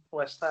 win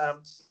West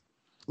Ham.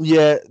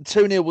 Yeah,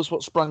 2-0 was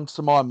what sprung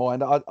to my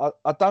mind.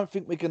 I don't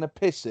think we're going to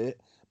piss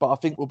it, but I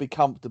think we'll be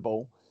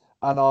comfortable,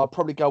 and I'll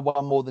probably go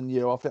one more than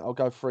you. I think I'll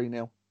go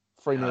 3-0,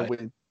 3-0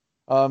 win.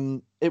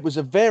 It was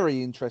a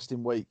very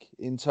interesting week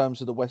in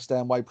terms of the West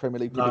Ham Way Premier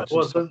League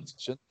predictions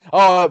competition.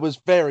 Oh, it was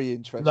very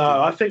interesting.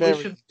 No, I think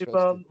we should do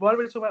on. Why don't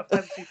we talk about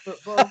fantasy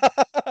football?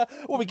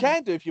 Well, we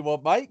can do if you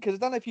want, mate, because I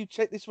don't know if you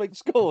checked this week's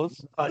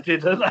scores. I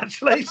didn't,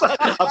 actually. So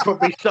I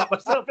probably shot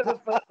myself in the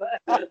foot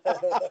there.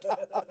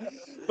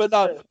 But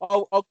no,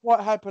 I'll quite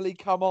happily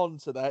come on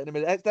to that in a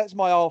minute. That's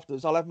my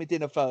afters. I'll have my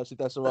dinner first, if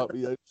that's all right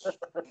with you.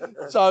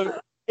 So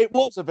it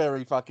was a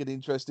very fucking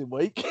interesting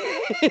week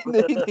in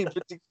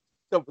the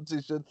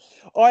competition.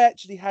 I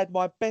actually had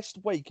my best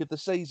week of the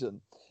season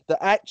that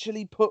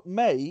actually put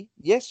me,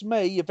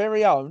 your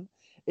very own,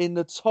 in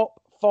the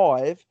top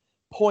 5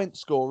 point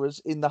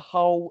scorers in the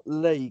whole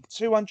league.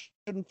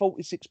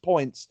 246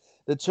 points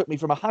that took me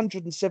from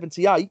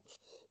 178th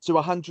to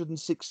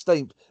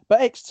 116th.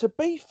 But X, to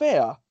be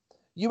fair,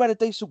 you had a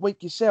decent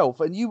week yourself,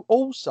 and you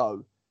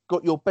also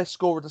got your best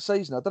score of the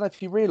season. I don't know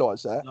if you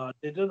realise that. No, I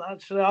didn't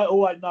actually.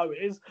 All I know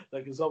is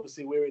because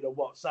obviously we're in a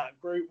WhatsApp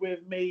group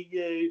with me,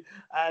 you,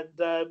 and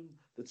the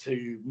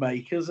two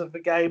makers of the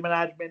game and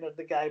admin of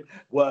the game.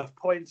 Worth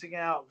pointing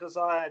out because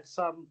I had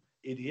some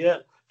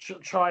idiot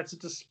try to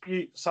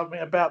dispute something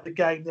about the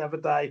game the other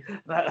day.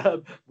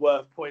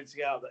 Worth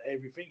pointing out that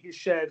everything is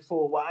shared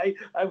 4-way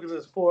because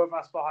there's 4 of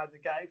us behind the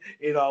game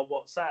in our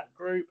WhatsApp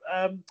group.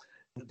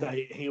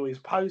 He always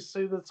posts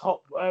who the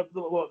top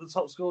what the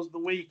top scores of the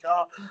week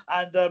are,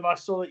 and I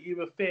saw that you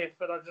were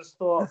 5th, and I just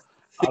thought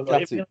I'm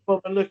not even going to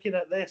bother looking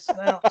at this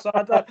now. So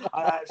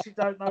I actually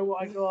don't know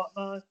what I got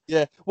now.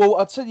 Yeah, well,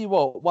 I'll tell you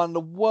what. One of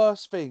the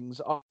worst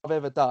things I've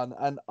ever done,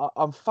 and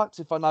I'm fucked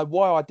if I know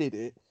why I did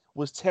it,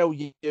 was tell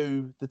you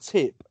the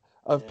tip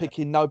of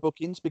picking no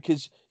bookings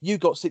because you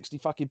got 60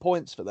 fucking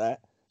points for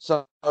that.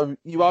 So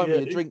you owe me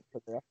a drink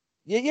for that.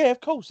 Yeah, of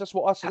course. That's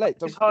what I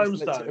select. How many times,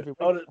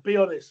 though? Be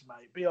honest,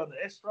 mate. Be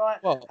honest, right?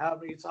 What? How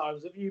many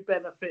times have you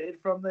benefited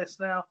from this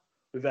now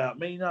without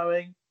me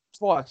knowing?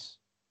 Twice.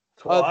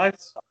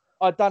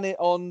 I'd done it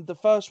on the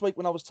first week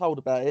when I was told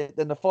about it.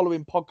 Then the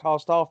following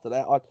podcast after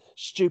that, I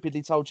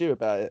stupidly told you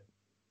about it.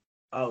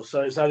 Oh,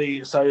 so it's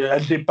only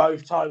and did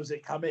both times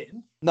it come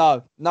in?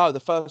 No,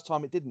 the first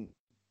time it didn't.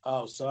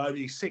 Oh, so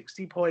only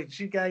 60 points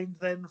you gained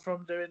then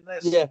from doing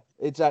this? Yeah,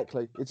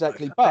 exactly.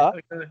 Okay.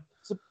 But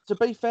to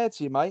be fair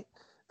to you, mate,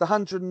 the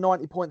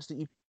 190 points that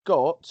you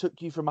got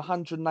took you from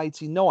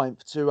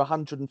 189th to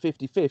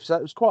 155th. So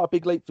that was quite a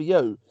big leap for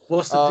you.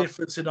 What's the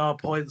difference in our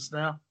points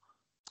now?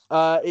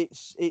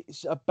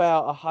 It's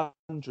about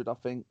 100, I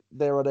think,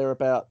 there or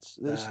thereabouts.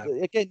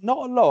 Again,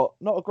 not a lot,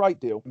 not a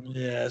great deal.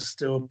 Yeah,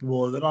 still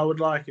more than I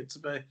would like it to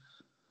be.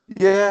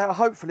 Yeah,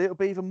 hopefully it'll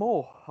be even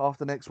more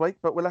after next week,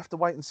 but we'll have to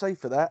wait and see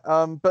for that.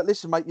 But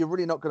listen, mate, you're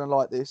really not going to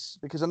like this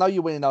because I know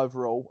you're winning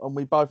overall, and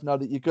we both know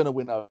that you're going to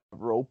win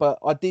overall. But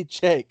I did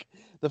check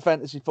the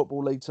Fantasy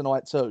Football League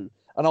tonight too,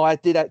 and I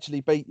did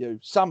actually beat you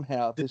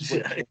somehow this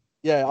week.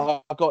 Yeah,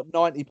 I got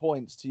 90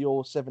 points to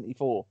your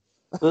 74.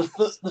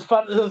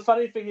 The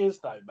funny thing is,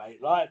 though,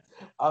 mate, like,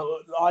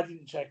 I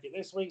didn't check it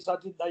this week, so I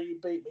didn't know you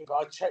beat me, but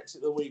I checked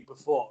it the week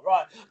before,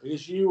 right?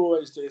 Because you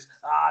always do this,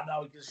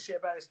 no, we can shit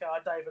about this guy,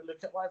 David,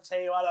 look at my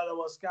team, I don't know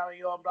what's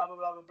going on, blah, blah,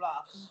 blah, blah,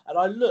 blah. And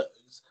I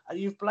looked, and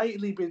you've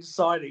blatantly been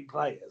signing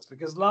players,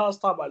 because last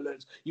time I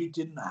looked, you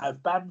didn't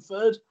have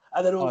Bamford,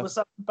 and then all of a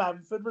sudden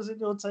Bamford was in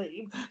your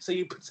team, so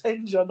you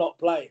pretend you're not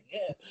playing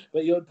it,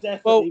 but you're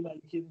definitely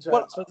making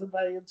transfers and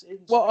paying into.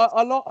 Well,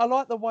 I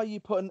like the way you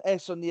put an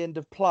S on the end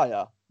of player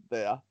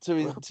there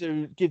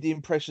to give the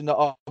impression that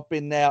I've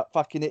been out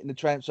fucking hitting the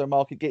transfer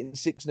market, getting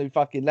 6 new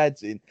fucking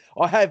lads in.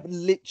 I have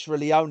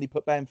literally only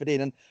put Bamford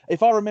in, and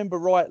if I remember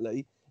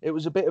rightly, it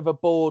was a bit of a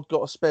bored,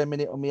 got a spare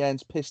minute on my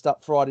hands, pissed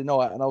up Friday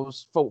night, and I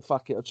thought,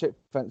 fuck it, I'll check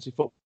Fantasy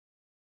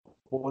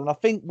Football, and I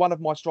think one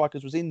of my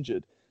strikers was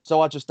injured. So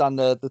I just done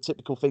the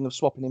typical thing of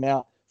swapping him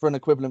out for an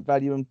equivalent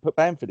value and put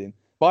Bamford in.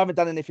 But I haven't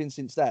done anything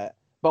since that.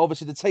 But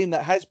obviously the team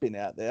that has been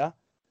out there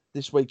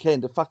this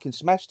weekend have fucking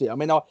smashed it. I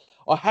mean, I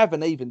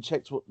haven't even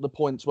checked what the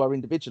points were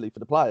individually for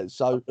the players.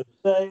 So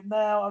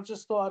now I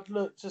just thought I'd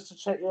look just to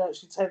check you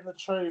actually telling the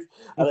truth.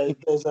 And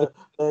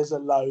there's a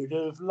load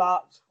of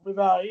luck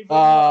without even.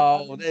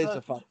 Oh, there's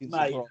a fucking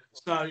mate. surprise.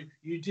 So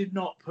you did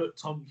not put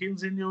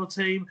Tompkins in your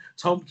team.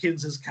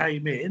 Tompkins has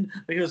came in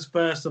because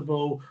first of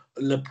all,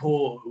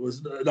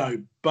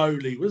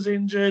 Bowley was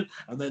injured,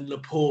 and then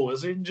Laporte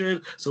was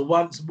injured. So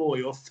once more,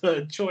 your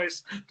third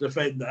choice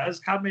defender has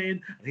come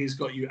in, and he's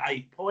got you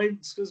 8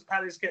 points because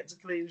Palace gets a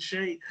clean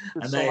sheet.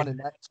 Good signing,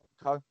 that.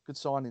 Good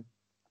signing.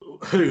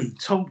 Who?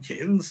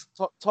 Tompkins?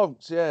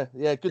 Tonks, yeah,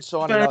 good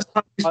signing. First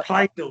time he's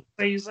played all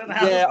season.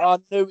 Yeah, I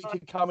knew he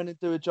could come in and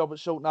do a job at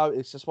short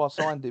notice. That's why I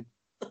signed him.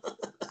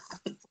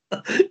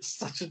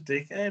 Such a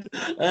dickhead.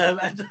 I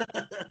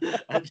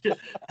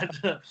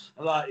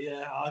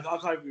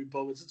can't be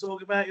bothered to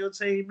talk about your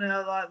team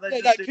now.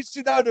 Because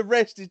you know the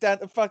rest is down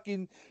to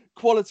fucking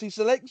quality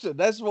selection.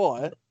 That's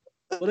why.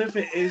 Well, if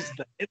it is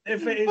that,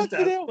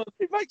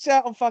 it makes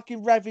out I'm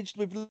fucking ravaged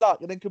with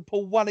luck and then can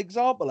pull one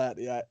example out of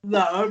the hat.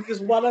 No, because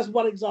that's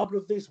one example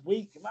of this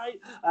week, mate.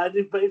 But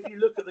if you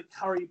look at the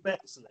Curry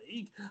Bets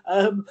League,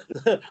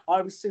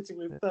 I was sitting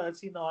with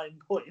 39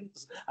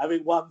 points,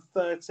 having won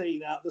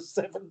 13 out of the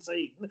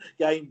 17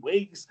 game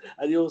weeks,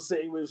 and you're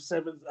sitting with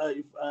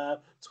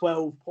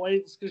 12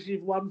 points because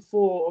you've won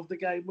 4 of the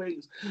game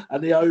weeks,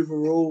 and the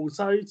overall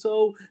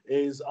total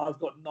is I've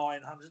got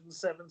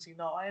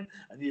 979,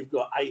 and you've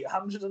got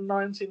 899.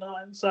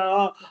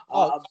 So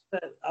I'm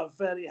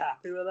fairly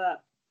happy with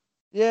that.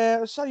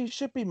 Yeah, so you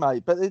should be,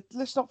 mate. But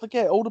let's not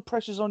forget, all the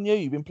pressure's on you.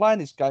 You've been playing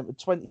this game for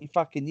 20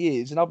 fucking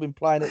years, and I've been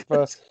playing it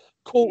for a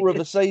quarter of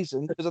a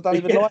season because I don't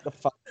even like the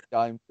fucking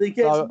game. It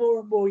gets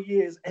more and more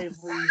years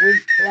every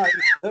week. Like,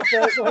 the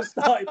first time I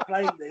started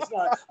playing this,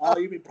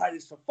 you've been playing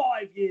this for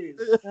 5 years.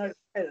 No,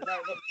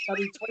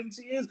 only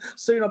 20 years.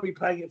 Soon I'll be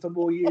playing it for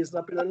more years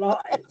than I've been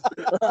alive.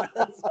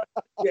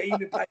 Yeah, you've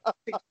been playing for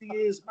 60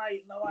 years,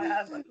 mate. No, I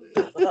haven't.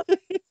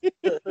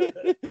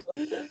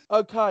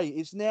 Okay,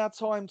 it's now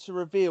time to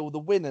reveal the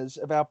winners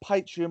of our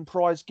Patreon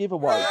prize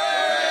giveaway.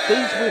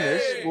 These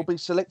winners will be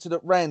selected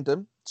at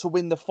random to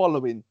win the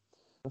following.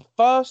 The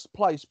first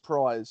place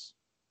prize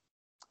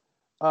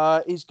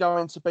is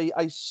going to be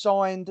a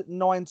signed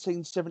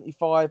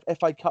 1975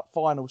 FA Cup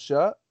final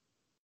shirt.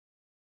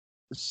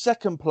 The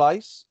second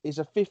place is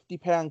a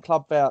 £50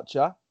 club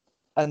voucher.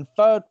 And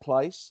third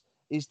place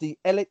is the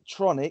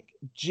electronic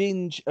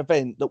Ginge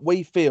event that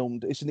we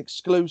filmed. It's an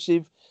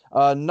exclusive.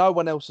 No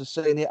one else has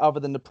seen it other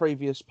than the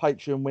previous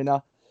Patreon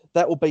winner.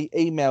 That will be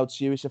emailed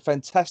to you. It's a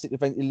fantastic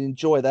event. You'll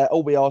enjoy that.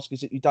 All we ask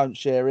is that you don't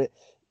share it.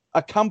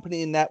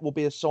 Accompanying that will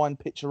be a signed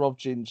picture of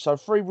Ginge. So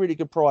 3 really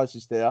good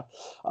prizes there.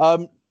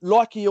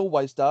 Like he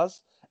always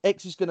does,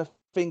 X is going to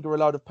finger a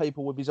load of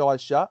people with his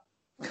eyes shut.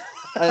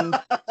 And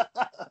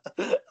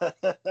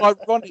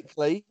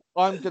ironically,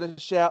 I'm going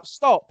to shout,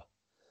 stop.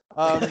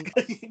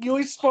 You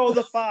always spoil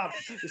the fun.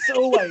 It's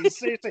always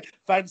seriously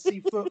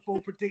fancy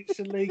football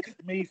prediction league,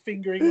 me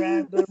fingering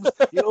randoms.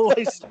 You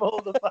always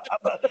spoil the fun.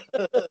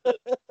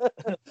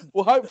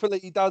 Well, hopefully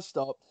he does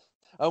stop,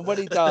 and when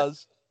he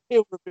does,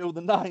 he'll reveal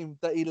the name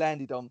that he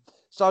landed on.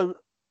 So,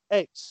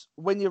 X,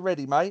 when you're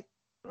ready, mate.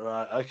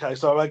 Right. Okay.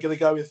 So, am I going to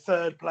go with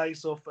third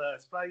place or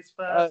first place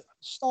first?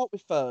 Start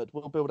with third.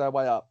 We'll build our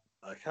way up.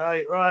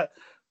 Okay. Right.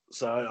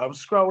 So I'm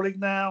scrolling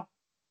now.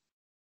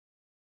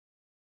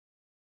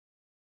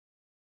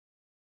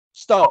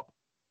 Stop.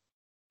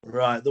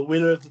 Right, the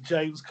winner of the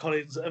James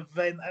Collins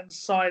event and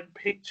signed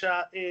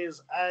picture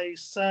is a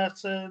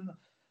certain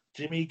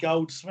Jimmy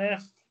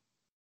Goldsmith.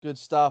 Good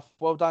stuff.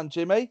 Well done,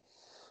 Jimmy.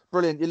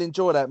 Brilliant. You'll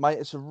enjoy that, mate.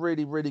 It's a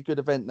really, really good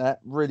event, that.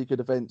 Really good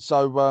event.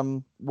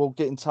 So we'll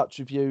get in touch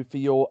with you for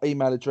your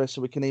email address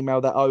so we can email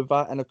that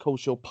over. And, of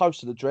course, your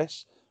postal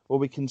address or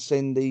we can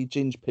send the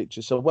Ginge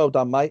picture. So well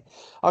done, mate.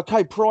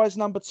 Okay, prize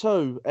number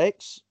 2.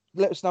 X,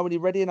 let us know when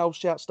you're ready and I'll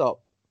shout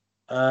stop.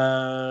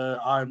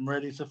 I'm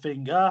ready to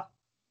finger.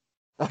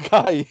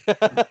 Okay.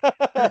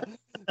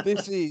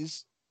 This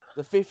is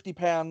the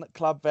 £50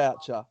 club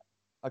voucher.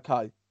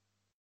 Okay.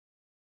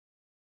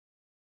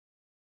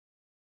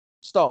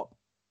 Stop.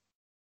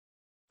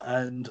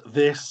 And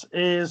this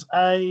is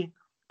a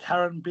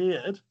Karen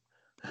Beard.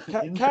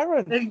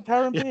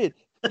 Karen Beard.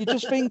 You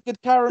just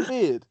fingered Karen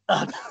Beard.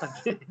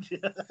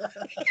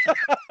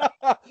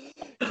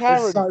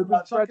 Karen, so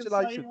much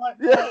congratulations. I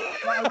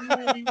I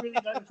really, really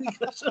don't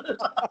think I should.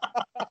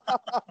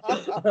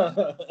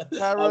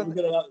 Karen, I'm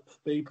going to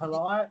be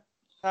polite.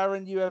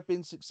 Karen, you have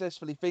been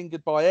successfully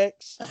fingered by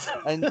X,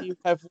 and you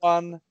have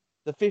won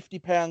the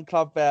 £50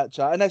 club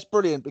voucher. And that's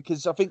brilliant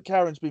because I think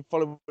Karen's been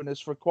following us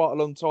for quite a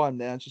long time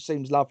now and she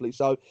seems lovely.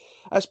 So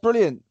that's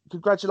brilliant.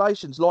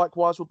 Congratulations.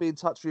 Likewise, we'll be in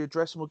touch for your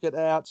address and we'll get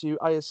that out to you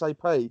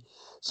ASAP.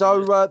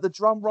 So the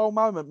drum roll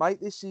moment,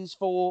 mate. This is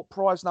for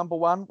prize number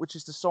 1, which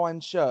is the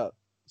signed shirt.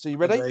 So you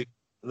ready?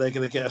 They're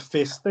going to get a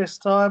fist this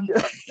time.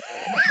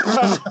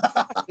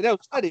 You know,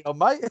 steady on,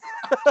 mate.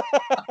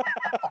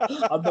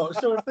 I'm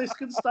not sure if this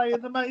can stay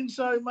in the main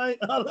show, mate.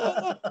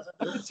 I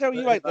can tell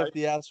you ain't left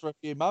the house for a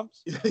few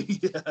months.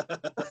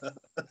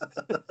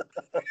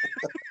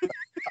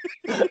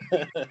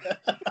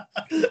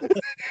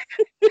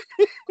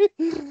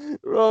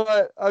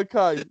 Right,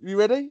 okay. You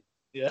ready?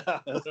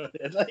 Yeah.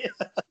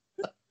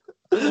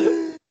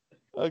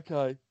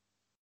 Okay.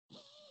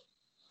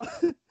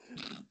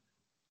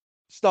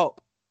 Stop.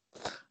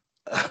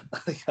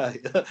 Okay.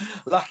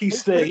 Lucky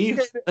Steve.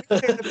 Get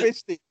the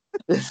fisting.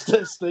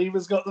 Steve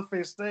has got the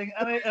fisting,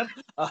 and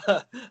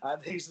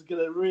he's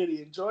going to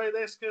really enjoy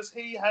this because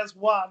he has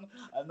won.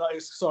 And that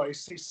is, sorry,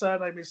 his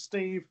surname is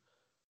Steve.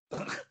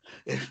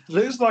 It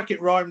looks like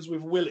it rhymes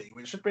with Willie,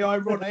 which should be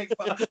ironic,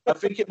 but I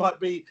think it might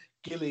be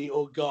Gilly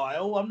or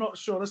Guile. I'm not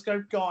sure. Let's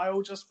go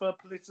Guile just for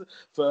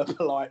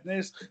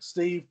politeness.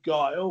 Steve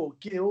Guile or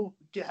Gil,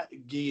 Guile,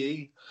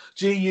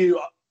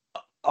 G-U-I-L-E,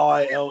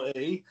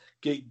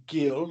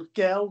 Gil.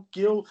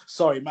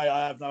 Sorry, mate,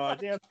 I have no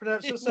idea how to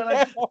pronounce your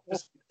surname.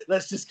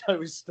 Let's just go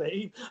with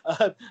Steve.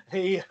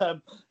 He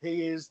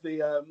is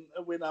the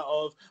winner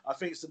of, I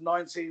think it's the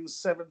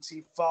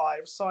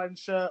 1975 signed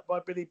shirt by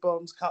Billy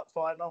Bonds Cup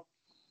final.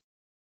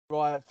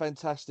 Right,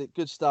 fantastic.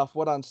 Good stuff.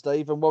 Well done,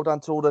 Steve, and well done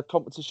to all the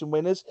competition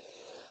winners.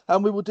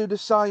 And we will do the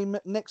same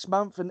next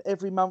month and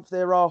every month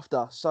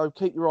thereafter. So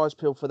keep your eyes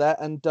peeled for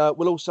that. And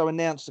we'll also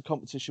announce the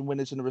competition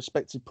winners and the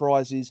respective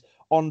prizes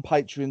on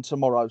Patreon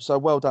tomorrow. So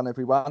well done,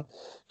 everyone.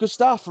 Good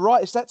stuff.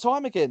 Right, it's that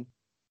time again.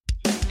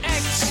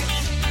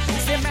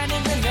 The man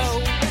in the know,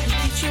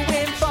 he keeps you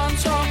informed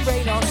from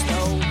rain or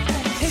snow.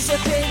 His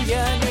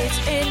opinion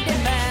is in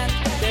demand.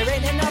 There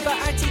ain't another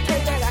ITK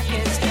that I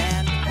can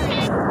stand.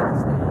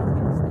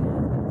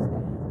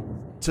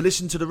 To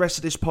listen to the rest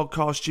of this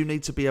podcast, you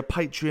need to be a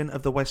patron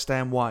of the West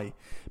Ham Way.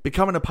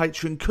 Becoming a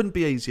patron couldn't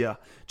be easier.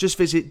 Just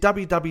visit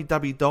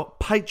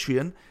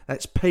www.patreon,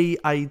 that's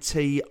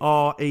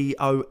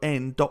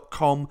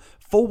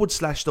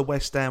patreon.com/the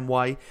West Ham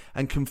Way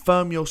and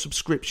confirm your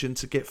subscription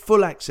to get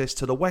full access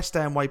to the West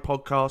Ham Way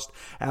podcast,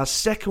 our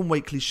second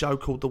weekly show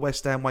called the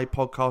West Ham Way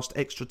Podcast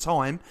Extra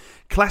Time,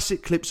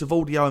 classic clips of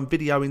audio and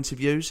video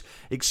interviews,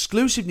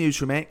 exclusive news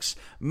from X,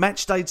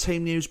 matchday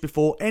team news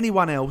before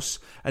anyone else,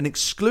 an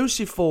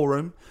exclusive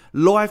forum,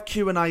 live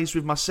Q&As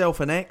with myself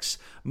and X,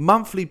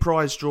 monthly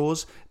prize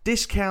draws,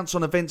 discounts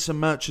on events and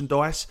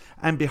merchandise,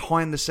 and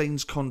behind the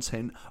scenes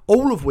content,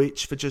 all of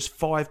which for just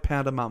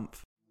 £5 a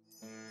month.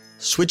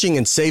 Switching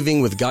and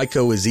saving with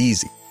Geico is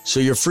easy, so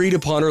you're free to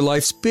ponder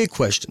life's big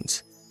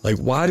questions, like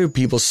why do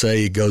people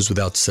say it goes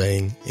without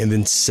saying and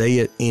then say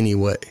it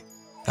anyway?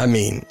 I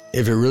mean,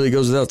 if it really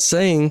goes without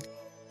saying,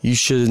 you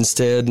should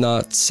instead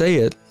not say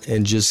it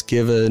and just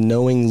give a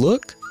knowing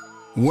look?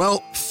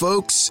 Well,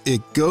 folks,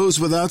 it goes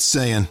without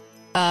saying.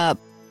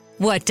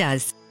 What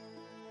does?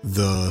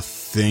 The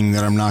thing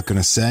that I'm not going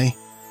to say.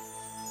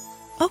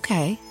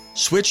 Okay.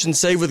 Switch and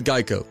save with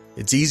Geico.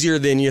 It's easier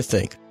than you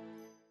think.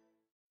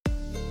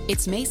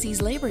 It's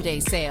Macy's Labor Day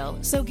sale,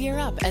 so gear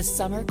up as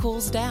summer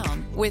cools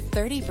down with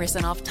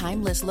 30% off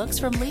timeless looks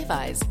from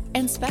Levi's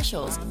and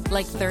specials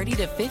like 30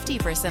 to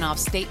 50% off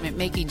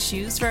statement-making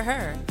shoes for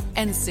her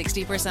and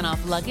 60%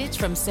 off luggage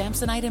from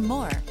Samsonite and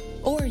more.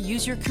 Or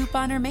use your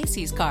coupon or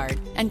Macy's card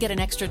and get an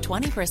extra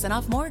 20%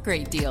 off more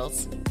great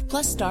deals.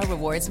 Plus, Star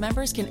Rewards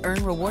members can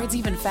earn rewards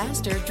even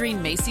faster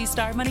during Macy's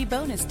Star Money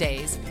Bonus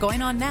Days,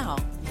 going on now.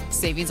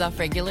 Savings off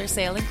regular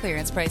sale and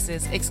clearance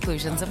prices.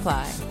 Exclusions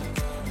apply.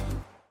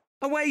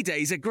 Away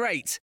days are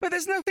great, but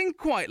there's nothing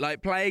quite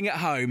like playing at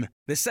home.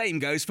 The same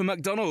goes for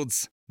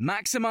McDonald's.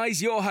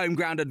 Maximise your home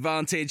ground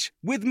advantage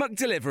with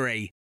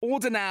McDelivery.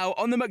 Order now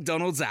on the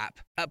McDonald's app.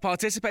 At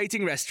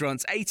participating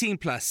restaurants, 18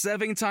 plus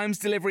serving times,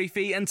 delivery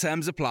fee and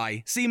terms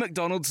apply. See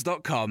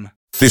mcdonalds.com.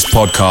 This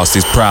podcast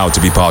is proud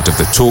to be part of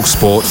the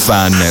TalkSport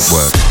Fan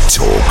Network.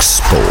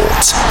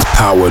 TalkSport.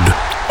 Powered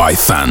by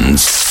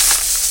fans.